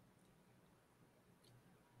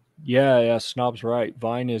 Yeah, Snob's right.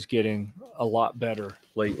 Vine is getting a lot better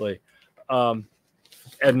lately.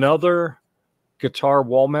 Another guitar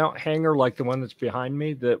wall mount hanger, like the one that's behind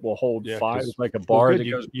me, that will hold 5, like a bar that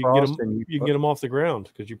goes across. You can get them off the ground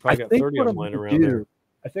because you probably got 30 of them lying around there.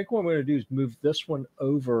 I think what I'm going to do is move this one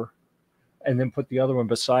over and then put the other one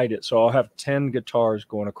beside it. So I'll have 10 guitars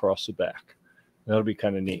going across the back. That'll be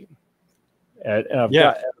kind of neat. And I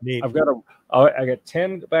got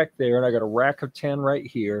 10 back there, and I got a rack of 10 right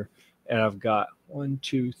here, and I've got 1,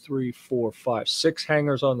 2, 3, 4, 5, 6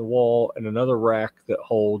 hangers on the wall, and another rack that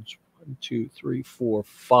holds 1, 2, 3, 4,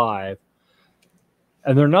 5,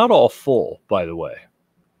 and they're not all full, by the way.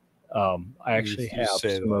 I actually have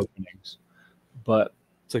some openings, but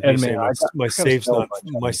it's like my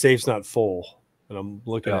safe's not full, and I'm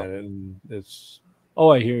looking at it, and it's. Oh,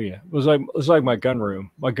 I hear you. It's like my gun room.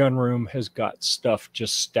 My gun room has got stuff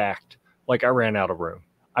just stacked. Like I ran out of room.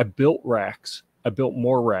 I built racks. I built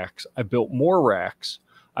more racks. I built more racks.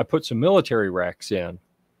 I put some military racks in,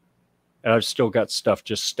 and I've still got stuff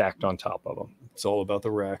just stacked on top of them. It's all about the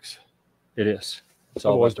racks. It is. It's I've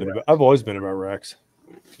all always about the racks. I've always been about racks.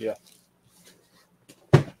 Yeah.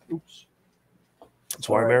 Oops. That's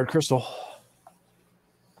why I married Crystal.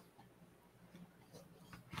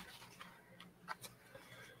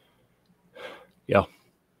 Yeah.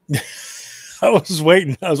 I was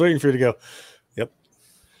waiting for you to go. Yep.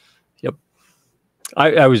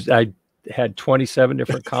 I had 27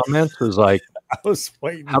 different comments. It was like, I was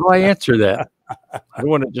waiting. How do I answer that? I don't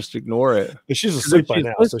want to just ignore it. But she's asleep by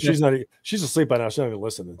now, so she's asleep by now. She's not even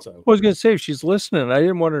listening. So I was going to say, if she's listening, I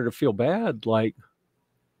didn't want her to feel bad. Like,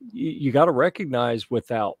 you got to recognize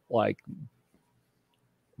without, like,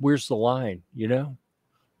 where's the line, you know?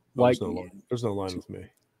 Like, there's no line with me.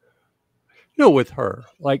 No, with her.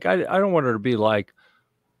 Like, I don't want her to be like,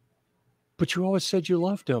 but you always said you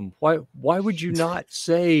loved him. Why would you not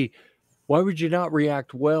say, why would you not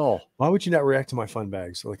react well? Why would you not react to my fun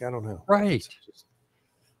bags? Like, I don't know. Right.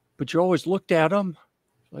 But you always looked at them.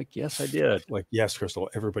 Like, yes, I did. Like, yes, Crystal,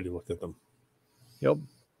 everybody looked at them. Yep.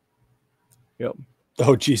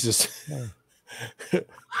 Oh, Jesus.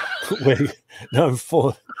 Wait, now I'm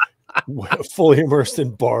fully immersed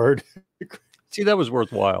in Bard. See, that was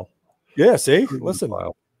worthwhile. Yeah, see? Listen.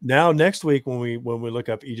 Now next week when we look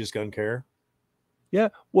up Aegis Gun Care. Yeah,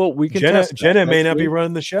 well, we can Jenna may not be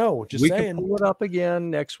running the show. Just saying. Can pull it up again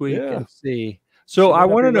next week and see. So I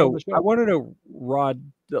want to know, Rod,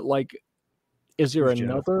 that, like, is there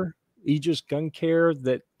another Aegis Gun Care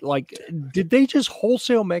that, like, did they just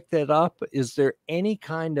wholesale make that up? Is there any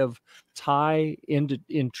kind of tie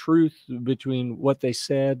in truth between what they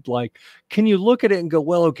said? Like, can you look at it and go,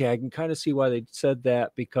 well, okay, I can kind of see why they said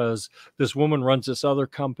that, because this woman runs this other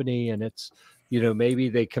company and it's, you know, maybe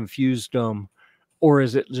they confused them. Or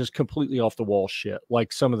is it just completely off the wall shit,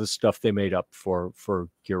 like some of the stuff they made up for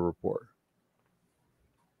Gear Report?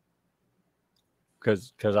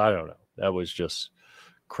 Because I don't know. That was just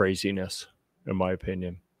craziness, in my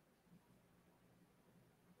opinion.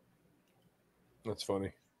 That's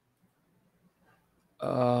funny.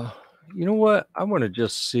 You know what? I want to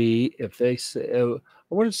just see if they say. I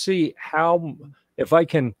want to see how, if I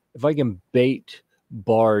can bait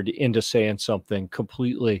Bard into saying something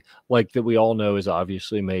completely like that we all know is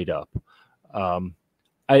obviously made up. I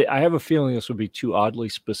have a feeling this would be too oddly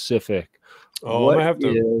specific. Oh,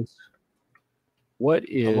 what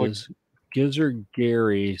is Gizzard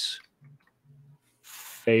Gary's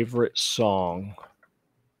favorite song?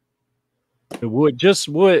 It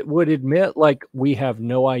would admit, like, we have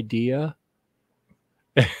no idea.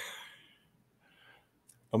 I'm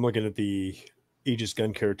looking at the Aegis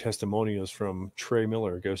Gun Care testimonials from Trey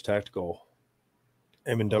Miller, Ghost Tactical,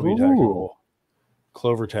 M&W Tactical,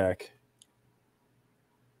 Clover Tac.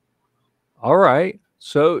 All right.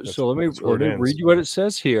 So let me read you what it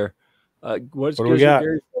says here. What's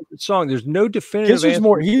Gary's favorite song? There's no definitive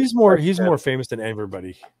answer. He's more famous than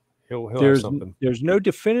everybody. He'll have something. There's no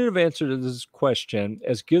definitive answer to this question,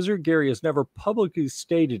 as Gizzard Gary has never publicly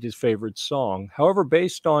stated his favorite song. However,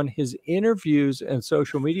 based on his interviews and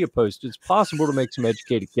social media posts, it's possible to make some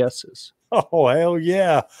educated guesses. Oh, hell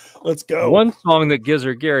yeah. Let's go. One song that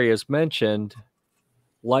Gizzard Gary has mentioned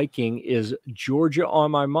liking is Georgia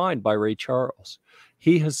on My Mind by Ray Charles.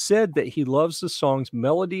 He has said that he loves the song's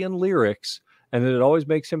melody and lyrics and that it always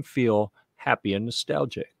makes him feel happy and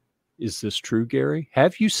nostalgic. Is this true, Gary?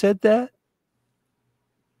 Have you said that?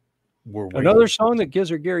 Another song that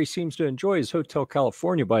Gizzard Gary seems to enjoy is Hotel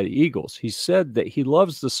California by the Eagles. He said that he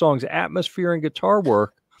loves the song's atmosphere and guitar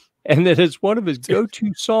work and that it's one of his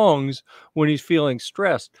go-to songs when he's feeling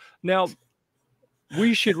stressed. Now,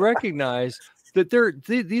 we should recognize that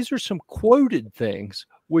these are some quoted things,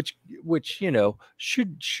 which you know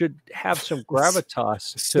should have some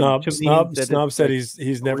gravitas. Snob said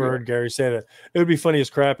he's never heard Gary say that. It would be funny as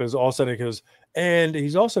crap as all of a sudden it goes, and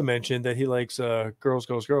he's also mentioned that he likes Girls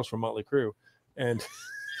from Motley Crue, and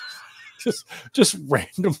just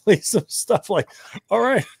randomly some stuff like, all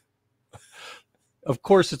right. Of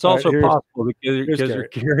course, it's also possible that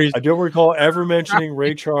Gary's. I don't recall ever mentioning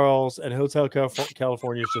Ray Charles and Hotel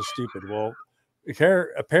California is just stupid. Well,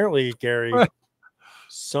 apparently Gary.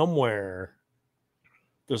 Somewhere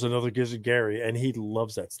there's another Gizzard Gary, and he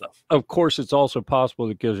loves that stuff. Of course, it's also possible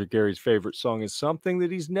that Gizzard Gary's favorite song is something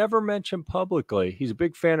that he's never mentioned publicly. He's a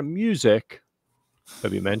big fan of music.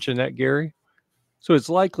 Have you mentioned that, Gary? So it's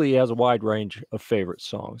likely he has a wide range of favorite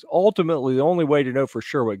songs. Ultimately, the only way to know for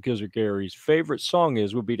sure what Gizzard Gary's favorite song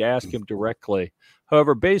is would be to ask him directly.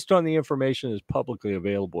 However, based on the information that is publicly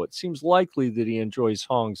available, it seems likely that he enjoys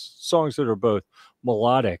songs that are both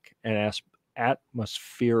melodic and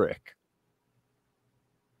atmospheric.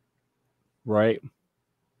 Right?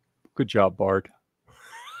 Good job, Bard.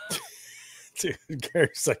 Dude,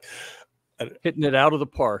 Gary's like hitting it out of the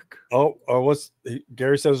park. Oh,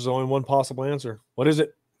 Gary says there's only one possible answer. What is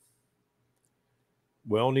it?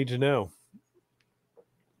 We all need to know.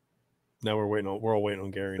 Now we're all waiting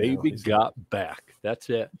on Gary. Baby got back.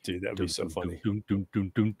 That's it. Dude, that'd be so funny.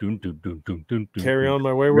 Carry on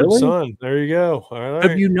my wayward Really? son. There you go. All right.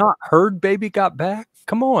 Have you not heard Baby Got Back?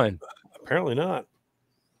 Come on. Apparently not.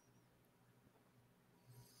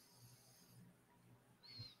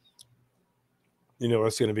 You know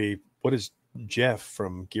what's going to be? What is Jeff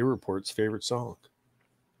from Gear Report's favorite song?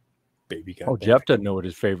 Baby Got Back. Jeff doesn't know what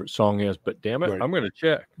his favorite song is, but damn it, right. I'm going to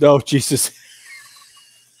check. Oh, Jesus.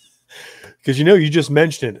 Because you just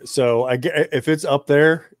mentioned it. So if it's up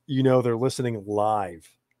there, they're listening live.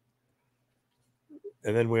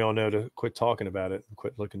 And then we all know to quit talking about it and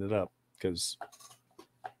quit looking it up. Because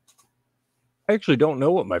I actually don't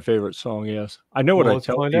know what my favorite song is. I know what I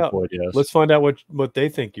tell people it is. Let's find out what they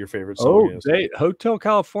think your favorite song is. Hotel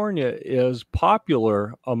California is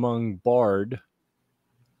popular among Bard.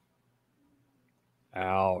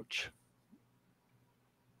 Ouch.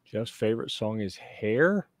 Jeff's favorite song is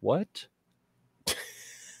Hair? What?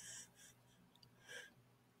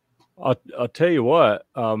 I'll tell you what.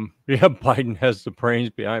 Biden has the brains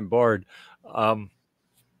behind Bard.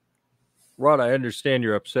 Rod, I understand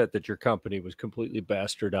you're upset that your company was completely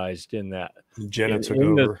bastardized in that. Jenna took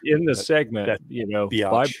over in the segment,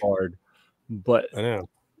 by Bard. But I know.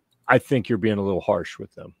 I think you're being a little harsh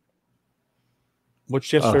with them. What's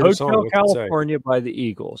Jeff's favorite song? Hotel California by the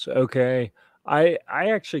Eagles. Okay. I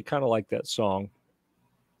actually kind of like that song.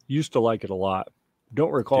 Used to like it a lot.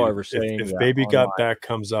 Don't recall ever saying if that. Baby Got Back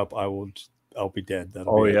comes up, I'll be dead.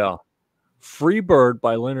 Free Bird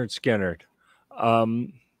by Leonard Skinner.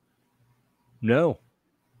 No,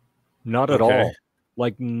 not at all.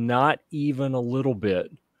 Like, not even a little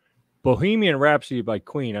bit. Bohemian Rhapsody by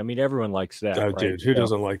Queen. I mean, everyone likes that. Oh, right? Dude, who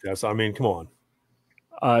doesn't like that? So, I mean, come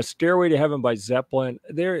on. Stairway to Heaven by Zeppelin.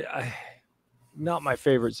 Not my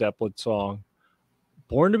favorite Zeppelin song.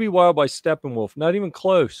 Born to Be Wild by Steppenwolf. Not even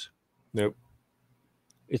close. Nope.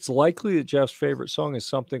 It's likely that Jeff's favorite song is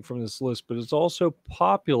something from this list, but it's also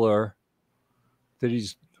popular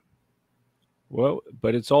that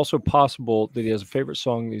but it's also possible that he has a favorite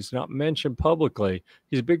song that he's not mentioned publicly.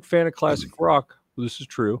 He's a big fan of classic rock. Well, this is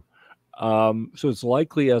true. So it's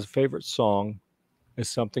likely he has a favorite song is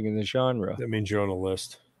something in the genre. That means you're on a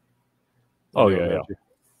list. Oh, yeah.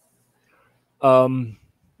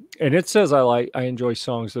 And it says I enjoy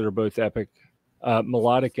songs that are both epic,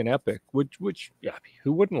 melodic and epic, which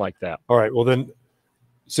who wouldn't like that? All right. Well, then,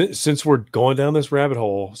 since we're going down this rabbit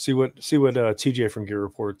hole, see what TJ from Gear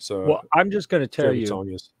Report's. Well, I'm just going to tell you, song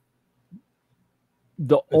is.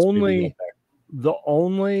 The only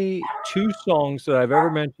two songs that I've ever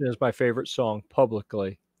mentioned as my favorite song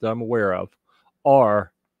publicly that I'm aware of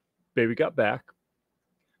are Baby Got Back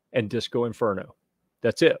and Disco Inferno.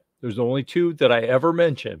 That's it. There's only two that I ever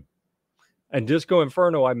mention. And Disco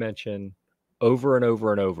Inferno I mention over and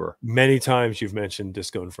over and over. Many times you've mentioned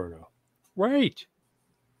Disco Inferno. Right.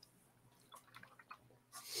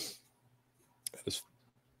 That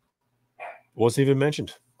wasn't even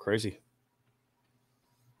mentioned. Crazy.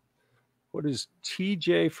 What is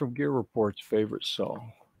TJ from Gear Report's favorite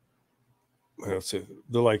song? Let's see.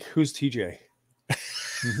 They're like, who's TJ?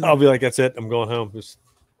 I'll be like, that's it. I'm going home.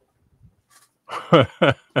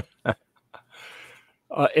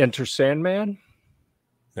 Enter Sandman.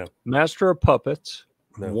 No. Master of Puppets.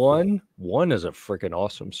 No. One is a freaking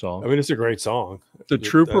awesome song. I mean, it's a great song. The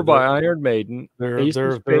Trooper by Iron Maiden. Ace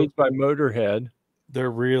of Spades by Motorhead.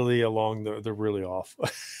 They're really they're really off.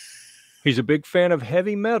 He's a big fan of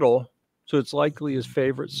heavy metal, so it's likely his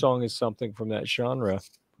favorite song is something from that genre.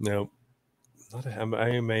 No. I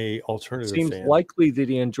am a alternative Seems fan. likely that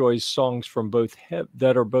he enjoys songs from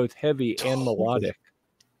that are both heavy and melodic.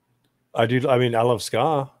 I do. I mean, I love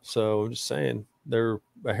ska, so I'm just saying they're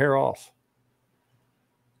a hair off.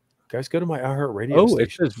 Guys, go to my iHeartRadio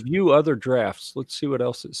station. It says view other drafts. Let's see what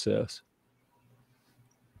else it says.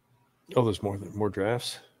 Oh, there's more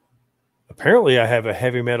drafts. Apparently, I have a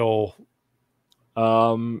heavy metal.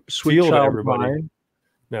 Sweet Child Mine.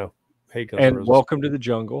 No. Hey, and Welcome to the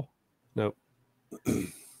Jungle. Nope.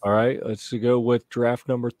 All right, let's go with draft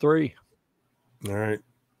number 3. All right.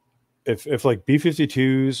 If like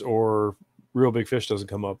B-52s or Real Big Fish doesn't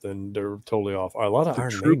come up, then they're totally off. A lot of The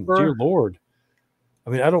Iron Trooper? Maiden, dear Lord. I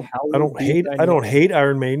mean, I don't hate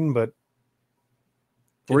Iron Maiden, but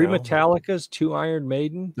 3 Metallicas, 2 Iron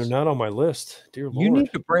Maidens. They're not on my list, dear Lord. You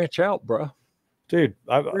need to branch out, bro. Dude,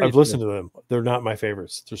 I've listened to them. They're not my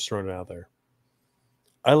favorites. Just throwing it out there.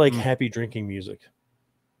 I like happy drinking music.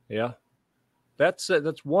 Yeah, that's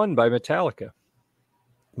one by Metallica.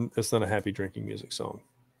 It's not a happy drinking music song.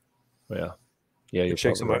 Yeah, yeah. It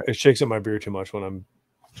shakes up my beer too much when I'm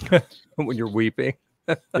when you're weeping.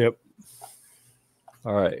 Yep.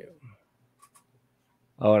 All right.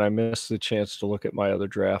 Oh, and I missed the chance to look at my other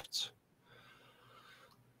drafts.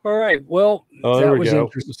 All right. Well, there we go.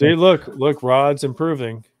 See, look, Rod's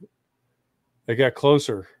improving. It got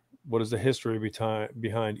closer. What is the history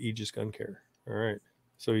behind Aegis Gun Care? All right.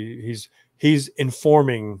 So he's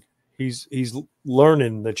informing. He's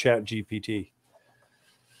learning the chatGPT.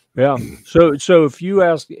 Yeah. So if you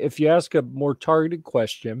ask a more targeted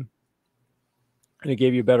question and it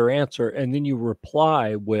gave you a better answer, and then you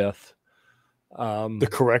reply with the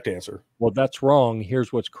correct answer. Well, that's wrong.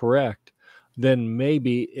 Here's what's correct. Then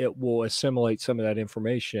maybe it will assimilate some of that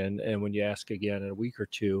information. And when you ask again in a week or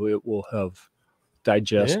two, it will have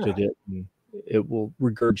digested it and it will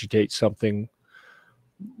regurgitate something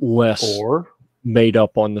less or made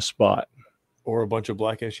up on the spot. Or a bunch of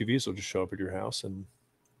black SUVs will just show up at your house and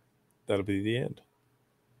that'll be the end.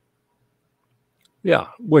 Yeah.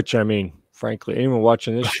 Which, I mean, frankly, anyone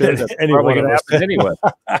watching this show, that's probably going to happen anyway.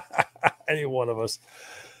 Any one of us.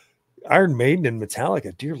 Iron Maiden and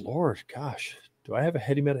Metallica, dear Lord, gosh, do I have a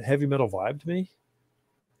heavy metal vibe to me?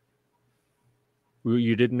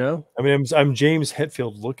 You didn't know? I mean, I'm James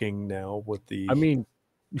Hetfield looking now with the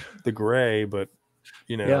the gray, but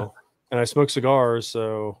and I smoke cigars,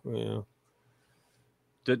 so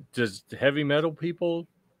Does heavy metal people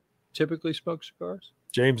typically smoke cigars?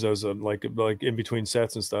 James does like in between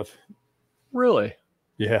sets and stuff. Really?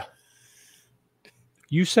 Yeah.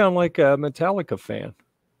 You sound like a Metallica fan.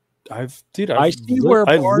 I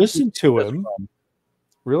listened to him.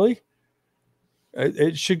 Really?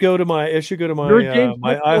 It should go to my my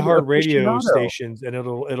iHeartRadio stations, and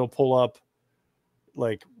it'll pull up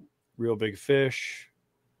like Real Big Fish.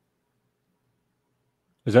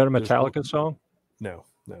 Is that a Metallica song? No,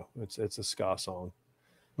 it's a ska song.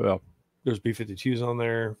 Well, there's B-52s on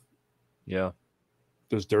there. Yeah,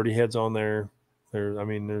 there's Dirty Heads on there.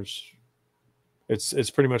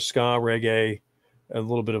 It's pretty much ska, reggae, and a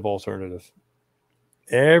little bit of alternative.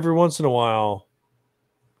 Every once in a while,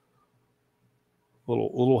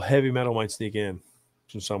 little heavy metal might sneak in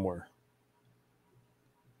from somewhere.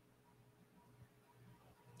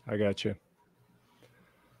 I got you.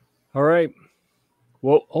 All right.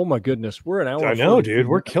 Well, oh my goodness, we're an hour. I know, dude.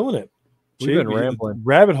 We're killing it. We've been rambling.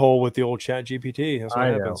 Rabbit hole with the old ChatGPT. That's what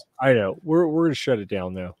happens. I know. We're gonna shut it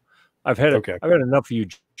down though. I've had enough of you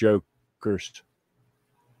jokers.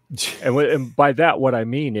 And by that, what I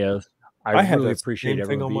mean is, I really appreciate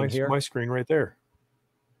everyone being here. My screen right there.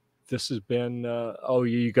 This has been.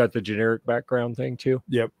 You got the generic background thing too.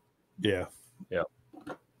 Yep. Yeah.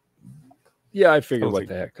 Yeah. I figured. What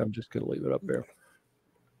the heck? I'm just gonna leave it up there.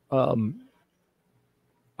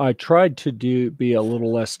 I tried to be a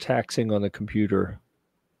little less taxing on the computer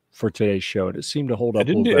for today's show, and it seemed to hold up. It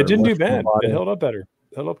didn't do bad. It held up better.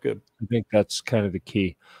 Held up good. I think that's kind of the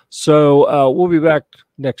key. So we'll be back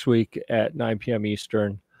next week at 9 p.m.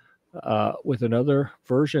 Eastern with another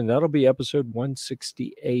version. That'll be episode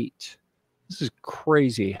 168. This is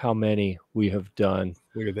crazy how many we have done.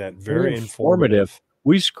 Look at that. Very informative.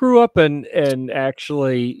 We screw up and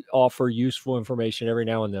actually offer useful information every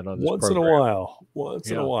now and then on this program. Once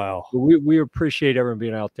in a while. We appreciate everyone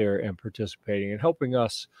being out there and participating and helping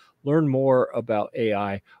us learn more about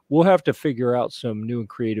AI. We'll have to figure out some new and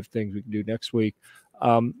creative things we can do next week.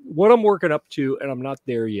 What I'm working up to, and I'm not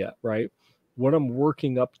there yet, right? What I'm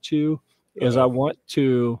working up to is I want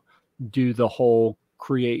to do the whole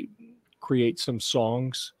create some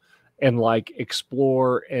songs and like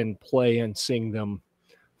explore and play and sing them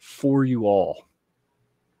for you all.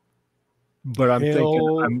 But I'm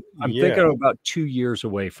thinking about 2 years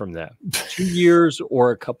away from that. 2 years or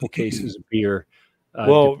a couple cases of beer.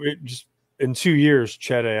 Just in 2 years,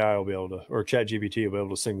 Chat AI will be able to, or Chat GPT will be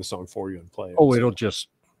able to sing the song for you and play it. Oh, it'll just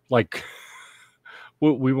like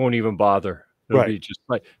we won't even bother. It'll be just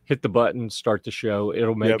like hit the button, start the show.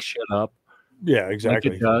 It'll make shit up. Yeah, exactly.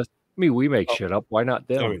 Like it does. I mean, we make shit up. Why not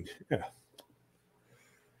them? I mean, yeah.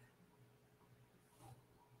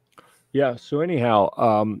 Yeah. So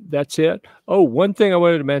anyhow, that's it. Oh, one thing I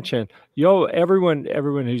wanted to mention, everyone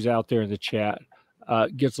who's out there in the chat,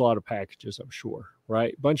 gets a lot of packages, I'm sure,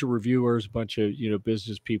 right? A bunch of reviewers, a bunch of,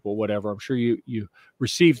 business people, whatever. I'm sure you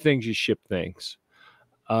receive things, you ship things.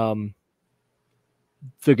 The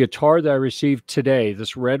guitar that I received today,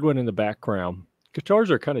 this red one in the background,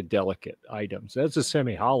 guitars are kind of delicate items. That's a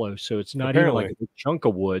semi-hollow, so it's not even like a big chunk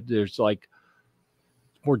of wood. There's like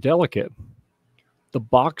more delicate. The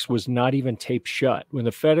box was not even taped shut. When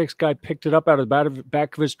the FedEx guy picked it up out of the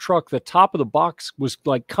back of his truck, the top of the box was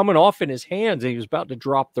like coming off in his hands, and he was about to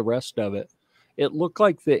drop the rest of it. It looked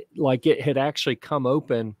like it had actually come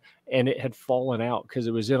open and it had fallen out because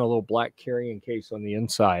it was in a little black carrying case on the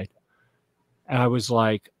inside. And I was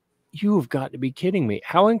like, you have got to be kidding me.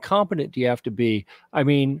 How incompetent do you have to be? I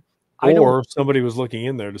mean, or somebody was looking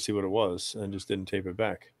in there to see what it was and just didn't tape it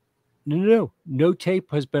back. No tape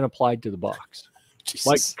has been applied to the box. Jesus.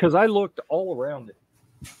 Like, because I looked all around it.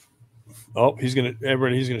 Oh, he's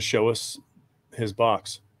gonna show us his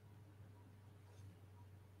box.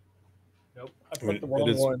 Nope, I put the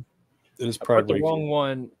wrong one. It is probably the wrong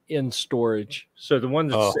one in storage. So the one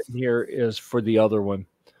that's sitting here is for the other one,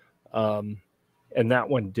 and that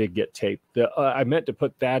one did get taped. I meant to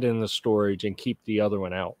put that in the storage and keep the other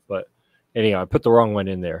one out, but anyhow, I put the wrong one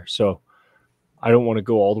in there. So I don't want to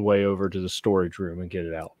go all the way over to the storage room and get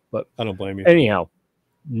it out. But I don't blame you. Anyhow,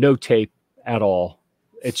 no tape at all.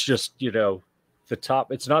 It's just, the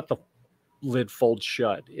top. It's not the lid folds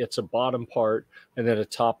shut. It's a bottom part and then a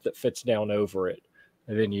top that fits down over it.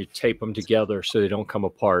 And then you tape them together so they don't come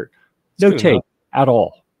apart. No tape at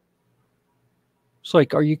all. It's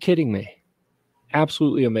like, are you kidding me?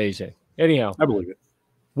 Absolutely amazing. Anyhow, I believe it.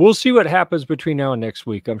 We'll see what happens between now and next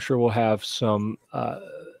week. I'm sure we'll have some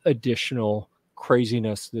additional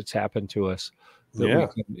craziness that's happened to us that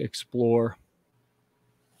we can explore.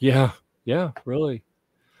 Yeah, really.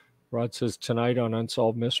 Rod says tonight on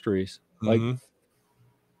Unsolved Mysteries. Like,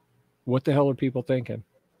 what the hell are people thinking?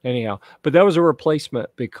 Anyhow, but that was a replacement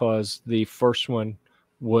because the first one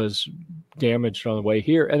was damaged on the way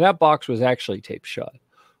here, and that box was actually taped shut.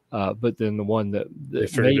 But then the one that they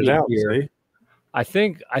figured it out here, I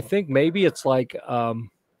think maybe it's like Albert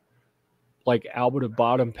of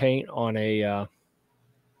bottom paint on a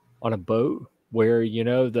boat where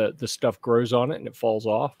the stuff grows on it and it falls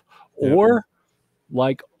off, or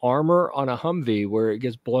like armor on a Humvee where it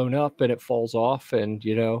gets blown up and it falls off and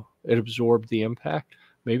it absorbed the impact.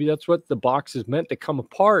 Maybe that's what the box is meant to come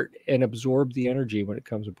apart and absorb the energy when it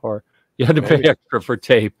comes apart. You had to pay extra for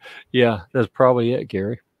tape. Yeah, that's probably it,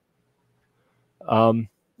 Gary. And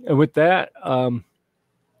with that, I'll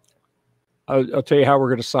tell you how we're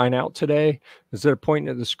going to sign out today. Instead of pointing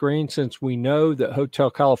at the screen, since we know that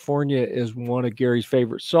Hotel California is one of Gary's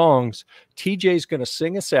favorite songs, TJ's going to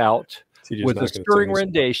sing us out with a stirring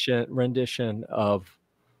rendition of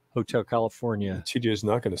Hotel California. TJ's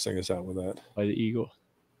not going to sing us out with that. By the Eagles.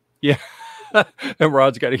 Yeah. And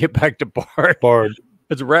Rod's got to get back to Bard.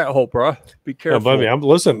 It's a rat hole, bro. Be careful. No, I'm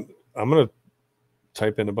going to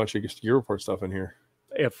type in a bunch of Gear Report stuff in here.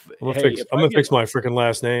 I'm going to fix my freaking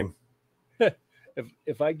last name.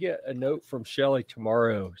 If I get a note from Shelly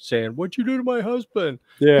tomorrow saying, "What'd you do to my husband?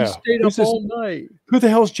 Yeah. He stayed up all night. Who the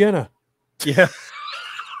hell's Jenna?" Yeah.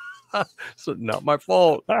 So not my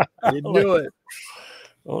fault. I didn't do it.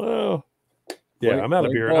 Oh, yeah. I'm out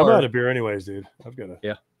of beer. I'm out of beer anyways, dude. I've got to.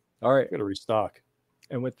 Yeah. All right. Got to restock.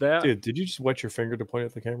 And with that, dude, did you just wet your finger to point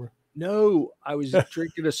at the camera? No, I was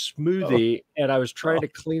drinking a smoothie and I was trying to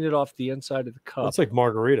clean it off the inside of the cup. It's like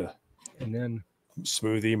margarita. And then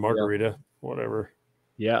smoothie, margarita, whatever.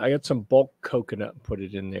 Yeah, I got some bulk coconut and put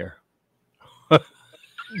it in there.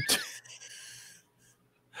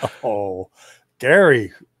 Oh,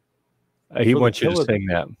 Gary. He wants you to sing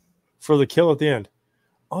that. For the kill at the end.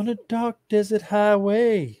 On a dark desert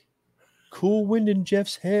highway, cool wind in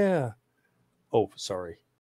Jeff's hair. Oh, sorry.